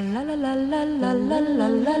 Hey. La la la la la la la la la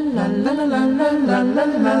la la la.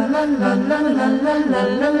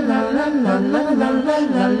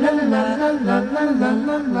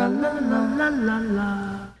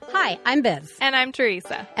 Hi, I'm Biz, And I'm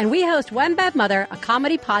Teresa. and we host One Bad Mother, a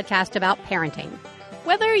comedy podcast about parenting.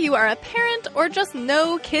 Whether you are a parent or just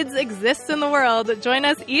know kids exist in the world, join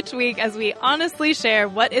us each week as we honestly share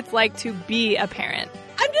what it's like to be a parent.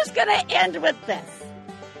 I'm just going to end with this.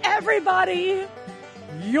 Everybody,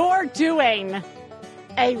 you're doing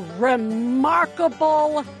a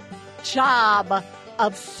remarkable job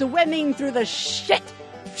of swimming through the shit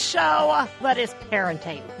show that is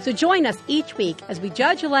parenting. So join us each week as we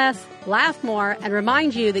judge less, laugh more, and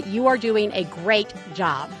remind you that you are doing a great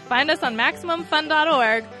job. Find us on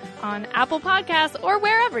MaximumFun.org, on Apple Podcasts, or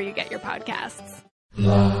wherever you get your podcasts.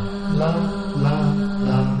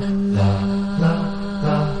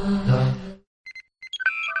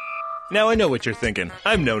 Now I know what you're thinking.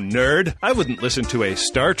 I'm no nerd. I wouldn't listen to a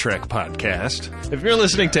Star Trek podcast. If you're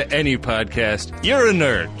listening to any podcast, you're a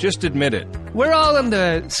nerd. Just admit it. We're all in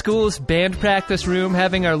the school's band practice room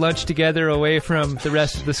having our lunch together away from the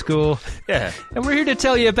rest of the school. Yeah. And we're here to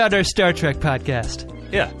tell you about our Star Trek podcast.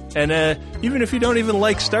 Yeah. And even if you don't even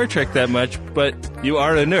like Star Trek that much, but you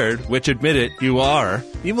are a nerd, which admit it, you are,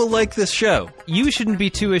 you will like this show. You shouldn't be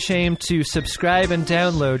too ashamed to subscribe and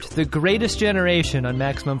download The Greatest Generation on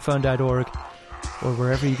MaximumFun.org or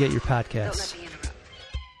wherever you get your podcasts.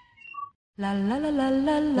 La la la la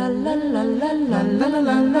la la la la la la la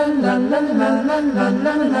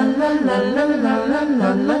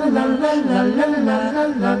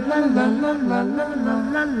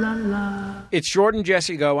la. It's Jordan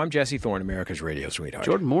Jesse Go. I'm Jesse Thorne, America's radio sweetheart.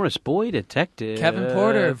 Jordan Morris, boy detective. Kevin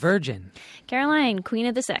Porter, virgin. Caroline, queen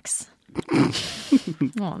of the sex.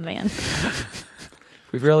 Oh, man.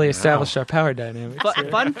 We've really established our power dynamics.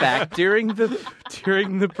 Fun fact, during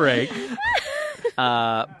the break,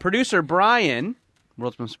 producer Brian,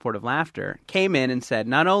 World's Most Supportive Laughter, came in and said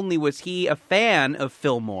not only was he a fan of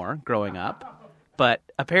Fillmore growing up, but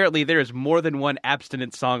apparently there is more than one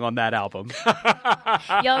abstinence song on that album.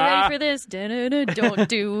 Y'all ready for this? Don't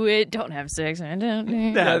do it. Don't have sex.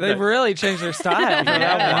 Yeah, they've really changed their style for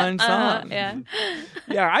that one song. Yeah.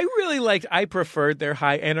 Yeah, I preferred their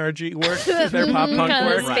high energy work, their pop punk Kind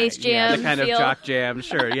work. of Space Jam the kind feel. of jock jam.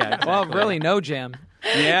 Sure, yeah. Exactly. Well, really, no jam.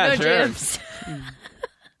 Yeah, No sure. jams.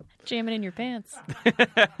 Jam it in your pants.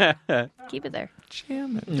 Keep it there.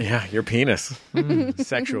 Jam it. Yeah, your penis.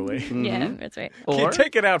 Sexually. Yeah, that's right. Or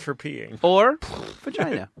Take it out for peeing. or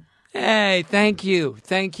vagina. Hey, thank you.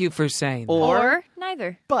 Thank you for saying that. Or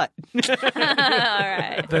neither. Butt. All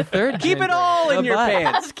right. The third Keep it gender, all in the your butt.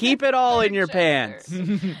 pants. Keep it all in your pants.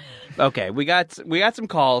 Okay, we got some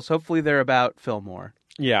calls. Hopefully they're about Fillmore.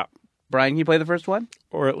 Yeah. Brian, can you play the first one?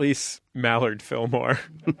 Or at least Mallard Fillmore,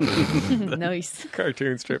 Nice.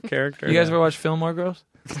 cartoon strip character. You guys ever watch Fillmore Girls?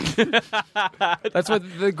 That's what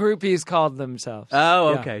the groupies called themselves.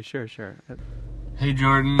 Oh, Yeah. okay. Sure. Hey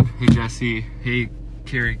Jordan, hey Jesse, hey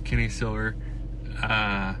Kenny Silver.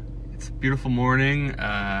 It's a beautiful morning.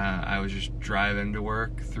 I was just driving to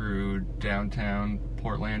work through downtown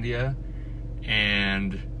Portlandia,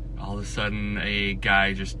 and all of a sudden a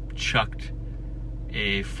guy just chucked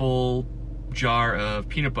a full jar of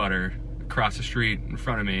peanut butter across the street in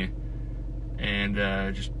front of me, and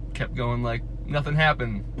just kept going like nothing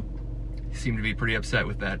happened. He seemed to be pretty upset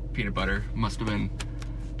with that peanut butter. Must have been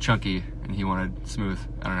chunky and he wanted smooth.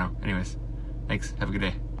 I don't know. Anyways, thanks. Have a good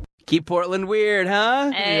day. Keep Portland weird,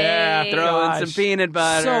 huh? Hey. Yeah, throw in Gosh. some peanut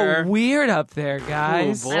butter. So weird up there,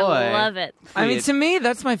 guys. Oh, boy. I love it. I mean, to me,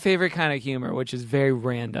 that's my favorite kind of humor, which is very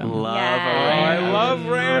random. Love Yeah. random. I love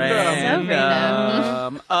random. So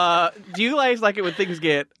random. Do you guys like it when things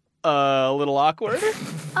get a little awkward?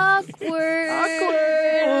 Awkward.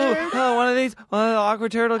 Oh, one of the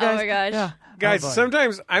awkward turtle guys. Oh my gosh. Yeah. Guys, Oh, boy.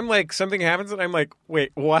 sometimes I'm like, something happens and I'm like,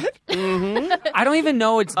 wait, what? I don't even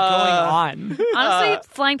know what's going on. Honestly,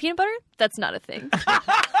 flying peanut butter? That's not a thing.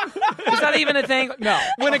 Is that even a thing? No.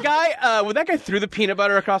 When that guy threw the peanut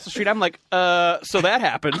butter across the street, I'm like, so that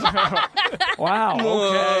happened. Wow.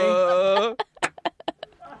 Okay.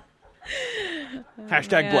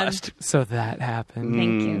 Hashtag man. blessed. So that happened.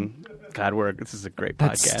 Thank you. God, this is a great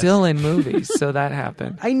That's podcast. still in movies. So that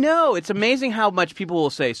happened. I know. It's amazing how much people will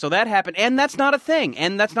say, so that happened, and that's not a thing.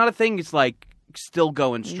 And that's not a thing. It's like still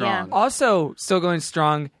going strong. Yeah. Also, still going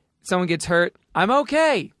strong. Someone gets hurt. I'm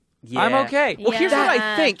okay. Yeah. I'm okay. Well, here's what I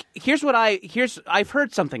Yeah. think. I've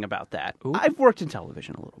heard something about that. Ooh. I've worked in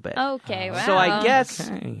television a little bit. Okay, wow. So I guess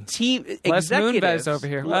Okay. executives. Les Moonves over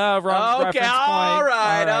here. Wrong Okay, reference all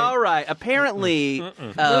point. right. Apparently,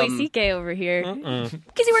 Louis C.K. over here.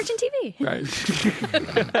 Because he worked in TV. Right.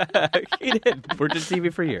 he did. Worked at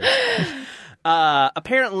TV for years.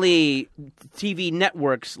 Apparently, TV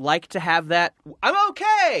networks like to have that, I'm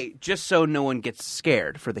okay, just so no one gets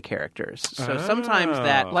scared for the characters. So sometimes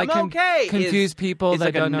that, Like I'm okay, confuse people is that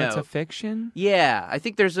like don't know note. it's a fiction? Yeah, I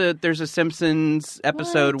think there's a Simpsons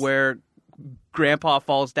episode where Grandpa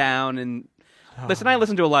falls down and... Listen, I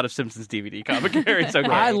listen to a lot of Simpsons DVD commentary. It's okay.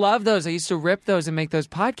 I love those. I used to rip those and make those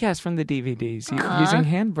podcasts from the DVDs using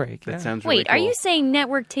Handbrake. That sounds really Wait, cool. are you saying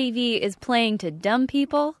network TV is playing to dumb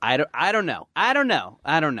people? I don't know. Darn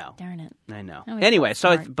it. I know. Oh, Anyway,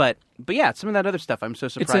 so smart. but yeah, some of that other stuff, I'm so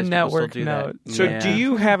surprised. a people network still do note. That. So Yeah. do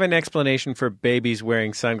you have an explanation for babies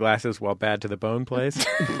wearing sunglasses while Bad to the Bone plays?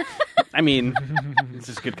 I mean, this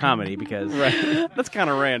is good comedy because that's kind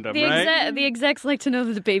of random, right? The execs like to know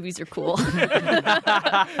that the babies are cool.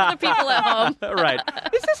 The people at home. Right.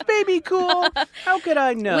 Is this baby cool? How could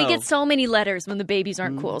I know? We get so many letters when the babies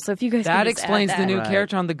aren't cool. So if you guys That can just explains add the that. new Right.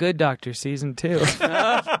 character on The Good Doctor season 2.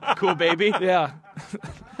 cool baby. Yeah.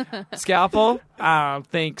 Scalpel? I don't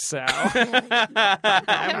think so.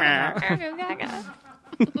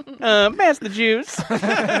 Pass the juice.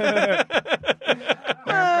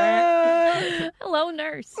 Hello,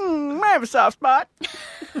 nurse. I have a soft spot.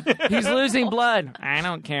 He's losing blood. I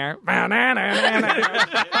don't care. Wow. Bad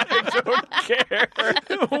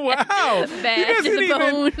to the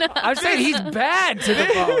bone. I'm saying he's bad to the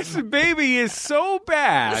bone. This baby is so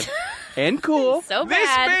bad. And cool. So This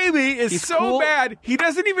bad. baby is He's so cool. bad. He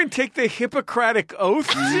doesn't even take the Hippocratic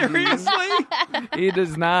Oath seriously. He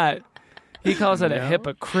does not. He calls it a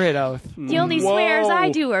hypocrite oath. The only swears I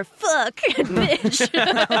do are fuck and bitch.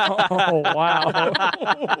 Oh, wow.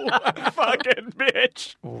 Fucking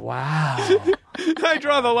bitch. Wow. I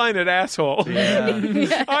draw the line at asshole.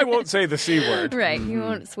 I won't say the C word. Right. You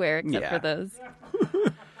won't swear except Yeah. for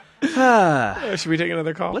those. Should we take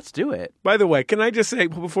another call? Let's do it. By the way, can I just say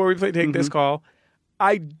before we take this call,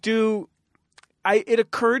 it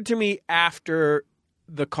occurred to me after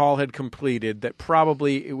the call had completed that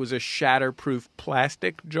probably it was a shatterproof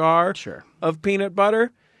plastic jar of peanut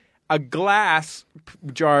butter. A glass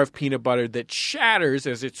jar of peanut butter that shatters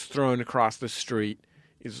as it's thrown across the street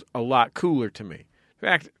is a lot cooler to me. In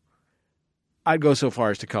fact, I'd go so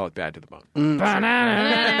far as to call it Bad to the Bone.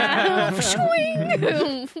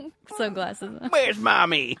 Sunglasses. Where's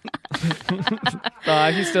mommy?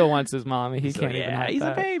 He still wants his mommy. He can't even Yeah, have he's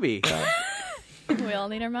that. a baby. We all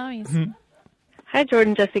need our mommies. Hi,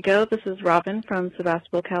 Jordan, Jesse Go. This is Robin from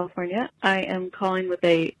Sebastopol, California. I am calling with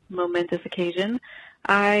a momentous occasion.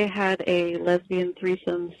 I had a lesbian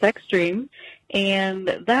threesome sex dream, and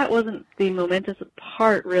that wasn't the momentous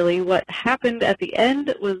part, really. What happened at the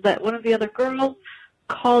end was that one of the other girls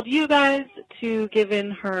called you guys to give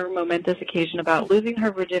in her momentous occasion about losing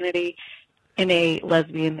her virginity in a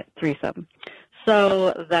lesbian threesome.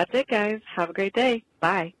 So that's it, guys. Have a great day.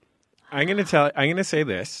 Bye. I'm going to say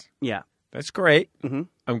this. Yeah. That's great. Mm-hmm.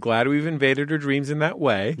 I'm glad we've invaded her dreams in that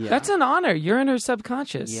way. Yeah. That's an honor. You're in her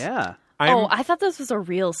subconscious. Yeah. I thought this was a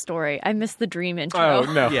real story. I missed the dream intro.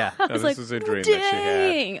 Oh, no. Yeah. No, I was this like, was a dream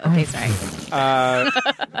dang. that Okay, sorry. she had.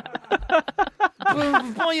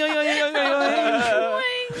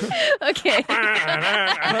 Okay.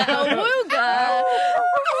 Awooga.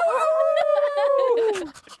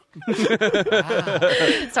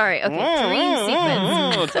 Sorry. Okay. Dream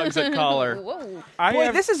sequence. Tugs at collar. Whoa.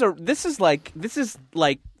 Boy, this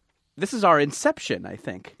is our inception, I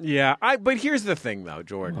think. Yeah. But here's the thing, though,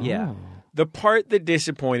 Jordan. Yeah. The part that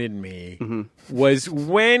disappointed me was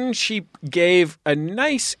when she gave a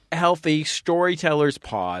nice, healthy storyteller's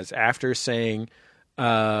pause after saying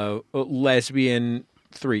lesbian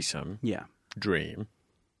threesome dream.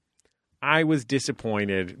 I was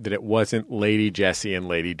disappointed that it wasn't Lady Jessie and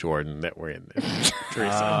Lady Jordan that were in this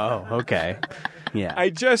threesome. Oh, okay. Yeah.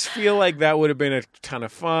 I just feel like that would have been a ton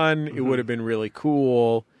of fun. It would have been really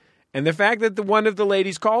cool. And the fact that one of the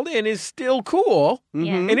ladies called in is still cool.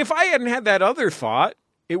 Yeah. And if I hadn't had that other thought,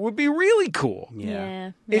 it would be really cool. Yeah.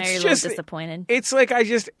 Now It's you're a just little disappointed. It's like I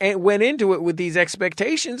just went into it with these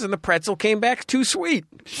expectations, and the pretzel came back too sweet.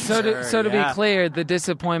 So to be clear, the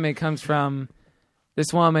disappointment comes from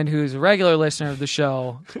this woman who's a regular listener of the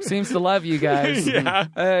show, seems to love you guys,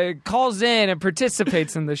 calls in and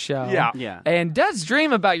participates in the show. Yeah. And does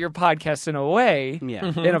dream about your podcast in a way,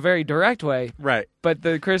 in a very direct way. Right. But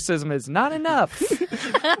the criticism is not enough.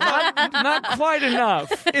 not quite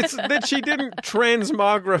enough. It's that she didn't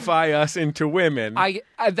transmogrify us into women.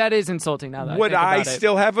 That is insulting now that Would I I think about it.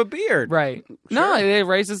 still have a beard? Right. No, it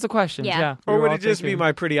raises the questions. Yeah. Or We would were it just be all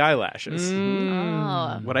my pretty eyelashes?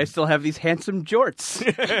 Would I still have these handsome jorts?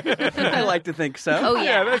 I like to think so. Oh,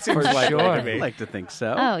 yeah. That seems For likely sure. to me. I like to think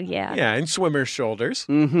so. Oh, yeah. Yeah, and swimmer's shoulders.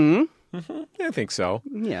 Mm-hmm. I think so.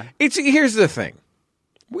 Yeah. Here's the thing.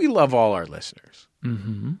 We love all our listeners,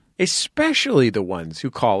 especially the ones who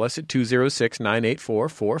call us at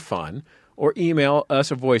 206-984-4FUN or email us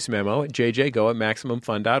a voice memo at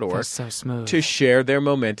jjgo@maximumfun.org That's so smooth. to share their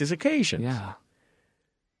momentous occasions. Yeah.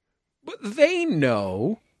 But they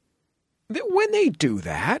know that when they do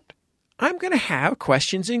that, I'm going to have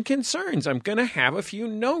questions and concerns. I'm going to have a few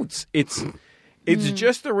notes. It's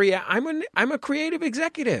just the I'm a creative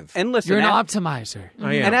executive. And listen, You're an optimizer.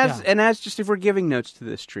 I am. And as just if we're giving notes to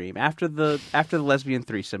this stream after the lesbian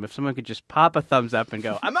threesome, if someone could just pop a thumbs up and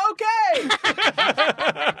go, "I'm okay,"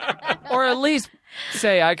 Or at least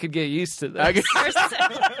say I could get used to this.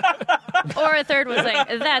 Or a third one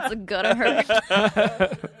saying, "That's gonna hurt."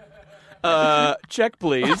 Check,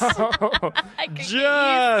 please.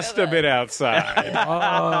 Just a bit outside.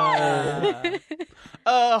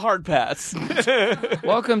 Hard pass.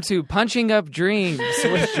 Welcome to Punching Up Dreams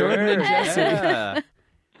with Jordan and Jesse. Yeah.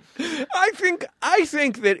 I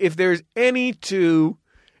think that if there's any two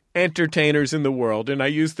entertainers in the world, and I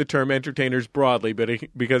use the term entertainers broadly, but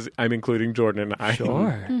because I'm including Jordan and I.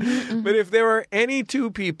 Sure. But if there are any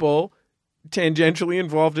two people tangentially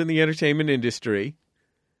involved in the entertainment industry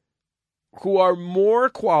who are more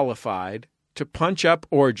qualified to punch up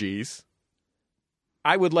orgies,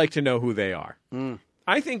 I would like to know who they are.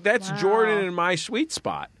 I think that's Jordan and my sweet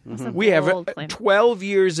spot. We have 12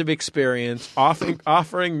 years of experience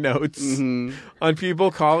offering notes on people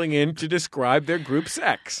calling in to describe their group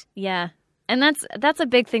sex. Yeah. And that's a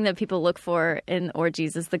big thing that people look for in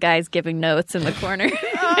orgies is the guys giving notes in the corner.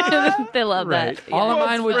 They love that. Yeah. All of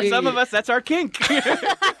mine would For be some of us, that's our kink.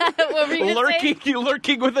 What were you gonna say?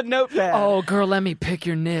 lurking with a notepad. Oh, girl, let me pick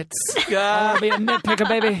your nits. I want to be a nitpicker,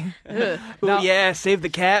 baby. Ooh, yeah, save the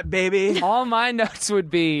cat, baby. All my notes would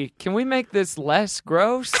be, can we make this less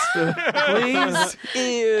gross, please?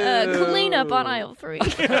 Clean up on aisle 3.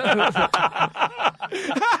 That's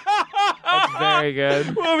very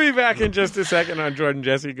good. We'll be back in just a second on Jordan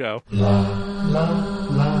Jesse Go.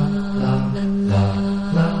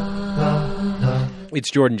 It's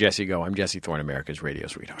Jordan Jesse Go. I'm Jesse Thorne, America's radio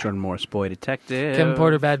sweetheart. Jordan Morris, boy detective. Kim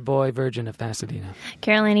Porter, bad boy, virgin of Pasadena.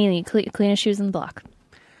 Caroline Ely, cleanest shoes in the block.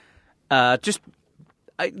 Jesse,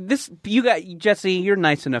 you're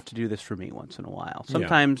nice enough to do this for me once in a while.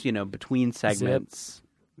 Sometimes, between segments.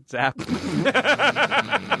 Zap.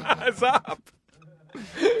 Zap.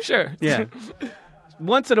 Sure. Yeah.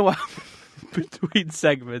 Once in a while, between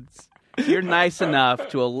segments, you're nice enough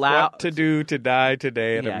to allow... What to do to die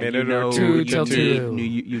today in a minute or two.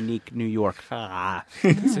 Unique New York.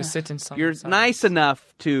 So sit in some You're nice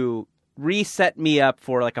enough to reset me up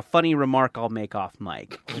for like a funny remark I'll make off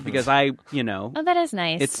mic. Just because Oh, that is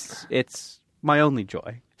nice. It's my only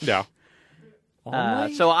joy. Yeah. Well,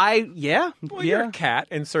 you're a cat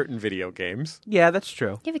in certain video games. Yeah, that's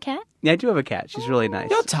true. You have a cat? Yeah, I do have a cat. She's really nice.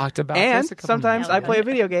 Y'all talked about and this a couple sometimes minutes I play a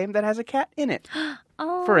video game that has a cat in it.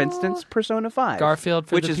 For instance, Persona 5. Garfield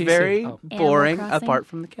for which the is PC. very boring Animal Crossing? apart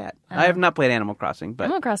from the cat. I have not played Animal Crossing, but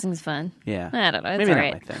Animal Crossing is fun. yeah. I don't know. It's Maybe all not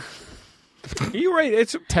right. my thing. You're right.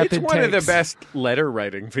 It's Tepid one of the takes. best letter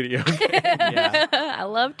writing video games. I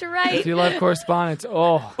love to write. If you love correspondence,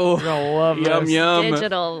 you're gonna love Yum, this. yum.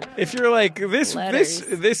 Digital. If you're like this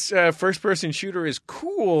Letters. first person shooter is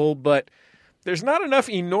cool, but there's not enough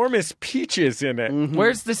enormous peaches in it.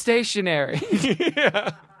 Where's the stationery?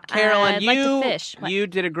 Carolyn, I'd like to fish. What? you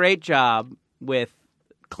did a great job with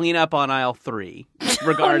clean up on aisle 3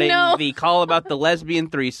 regarding no. the call about the lesbian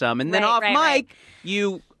threesome. And then off mic,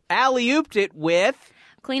 you alley-ooped it with...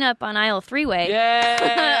 Clean up on aisle 3-way. Yay!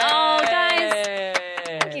 Oh, guys.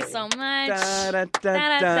 Thank you so much.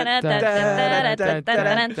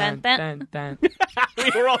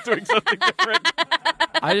 We were all doing something different.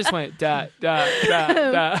 I just went da da da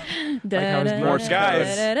da. Like I was Morse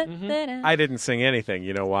guys. Because I didn't sing anything.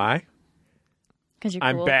 You know why? you're cool.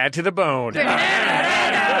 I'm bad to the bone.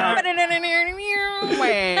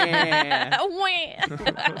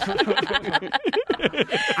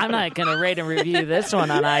 I'm not gonna rate and review this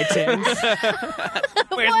one on iTunes.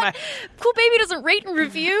 Where's my... Cool Baby doesn't rate and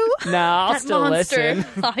review? No, I'll That still monster. listen.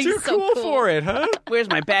 Oh, he's Too so cool for it, huh? Where's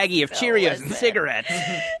my baggie of Cheerios and cigarettes?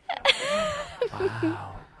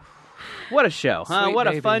 Wow. What a show, huh? Sweet What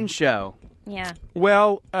baby. a fun show. Yeah.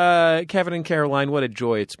 Well, Kevin and Caroline, what a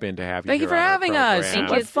joy it's been to have you. Thank you here for on our having us. program.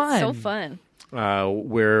 What It's fun. so fun.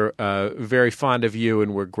 We're very fond of you,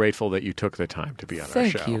 and we're grateful that you took the time to be on our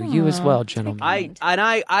show. Thank you. You as well, gentlemen.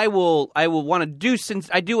 I will want to do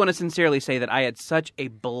I do want to sincerely say that I had such a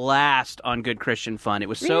blast on Good Christian Fun. It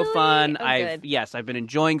was so fun. I've been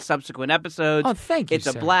enjoying subsequent episodes. Oh, thank you. It's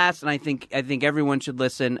a blast, and I think everyone should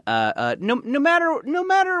listen. No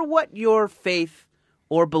matter what your faith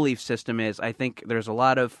or belief system is, I think there's a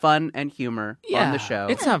lot of fun and humor on the show.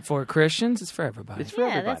 It's not for Christians; it's for everybody. It's for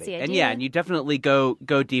everybody. That's the idea. And you definitely go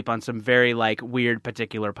deep on some very weird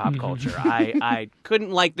particular pop culture. I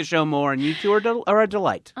couldn't like the show more, and you two are a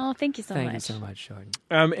delight. Oh, thank you so much. Thank you so much, Jordan.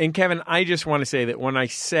 And Kevin, I just want to say that when I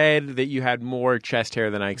said that you had more chest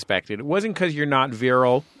hair than I expected, it wasn't because you're not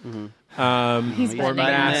virile. He's or buttoning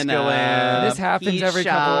masculine. This happens every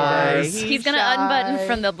couple of days. He's going to unbutton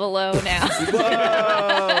from the below now.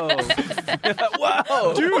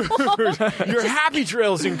 Whoa! Dude, your happy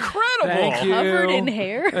trail is incredible. Thank you. Covered in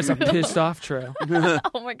hair. That's a pissed off trail.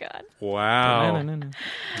 Oh my god! Wow. No.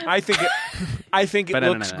 I think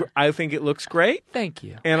it looks great. Thank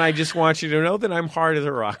you. And I just want you to know that I'm hard as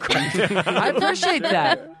a rock right now. I appreciate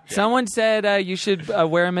that. Someone said you should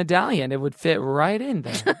wear a medallion. It would fit right in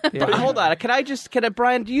there. Yeah. But hold on. Can I,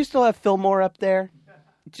 Brian, do you still have Fillmore up there?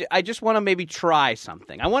 I just want to maybe try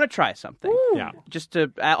something. I want to try something. Ooh. Yeah. Just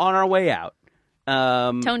to, on our way out.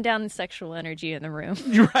 Tone down the sexual energy in the room.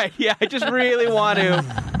 Right, yeah. I just really want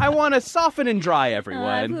to soften and dry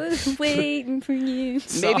everyone. I was waiting for you.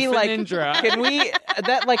 Maybe Soften and dry. Can we,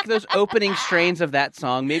 those opening strains of that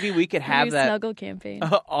song, maybe we could have New that snuggle campaign.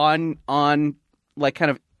 on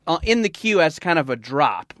kind of in the queue as kind of a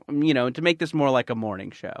drop, to make this more like a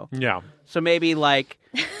morning show. Yeah. So maybe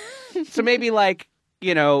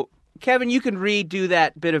Kevin, you can redo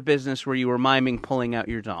that bit of business where you were miming pulling out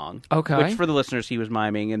your dong. Okay. Which for the listeners he was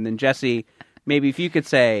miming. And then Jesse, maybe if you could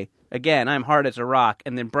say, again, I'm hard as a rock.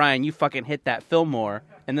 And then Brian, you fucking hit that Fillmore.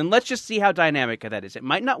 And then let's just see how dynamic that is. It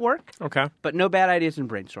might not work. Okay. But no bad ideas in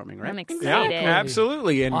brainstorming, right? I'm excited. Yeah,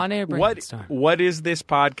 absolutely. And On-air brainstorm. what is this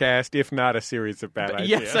podcast if not a series of bad ideas?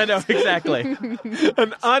 Yes, I know, exactly.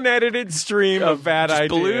 An unedited stream of bad Just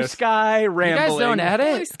ideas. blue sky rambling. You guys don't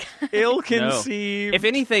edit? Ill-conceived. If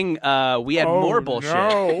anything, we had more bullshit.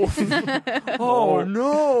 No.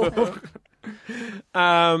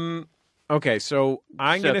 Okay, so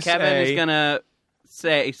I'm going to say... Kevin is going to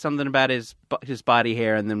say something about his body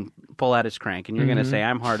hair and then pull out his crank, and you're going to say,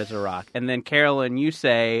 I'm hard as a rock. And then, Carolyn, you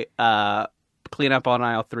say, clean up on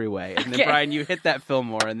aisle 3-way. And then, Brian, you hit that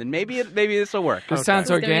Fillmore, and then maybe this will work. This sounds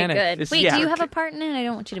organic. Good. Wait, do you have a part in it? I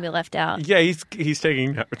don't want you to be left out. Yeah, he's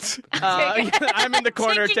taking notes. I'm in the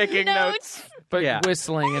corner taking notes. But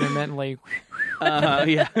whistling intermittently.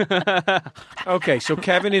 Yeah. Okay, so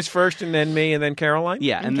Kevin is first, and then me, and then Caroline?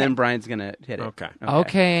 Yeah, and then Brian's going to hit it.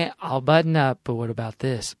 Okay, I'll button up, but what about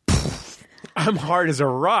this? I'm hard as a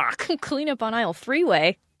rock. Clean up on aisle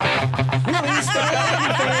 3-way.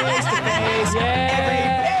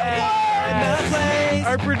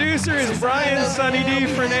 Our producer is Brian Sunny D.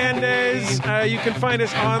 Fernandez. You can find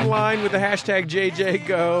us online with the hashtag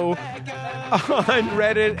JJGo, on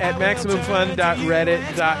Reddit at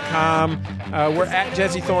MaximumFun.reddit.com. We're at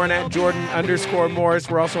Jesse Thorne, at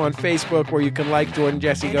Jordan_Morris. We're also on Facebook, where you can like Jordan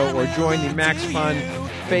Jesse Go or join the Max Fun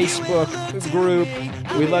Facebook group.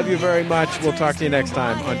 We love you very much. We'll talk to you next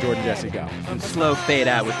time on Jordan Jesse Go. Slow fade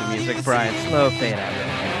out with the music, Brian. Slow fade out.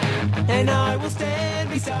 And I will stand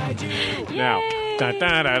beside you. Now, da,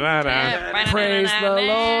 da, da, da, da. Praise the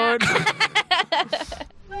Lord.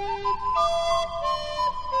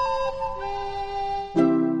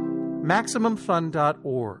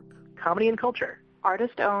 MaximumFun.org. Comedy and culture.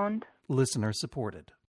 Artist owned. Listener supported.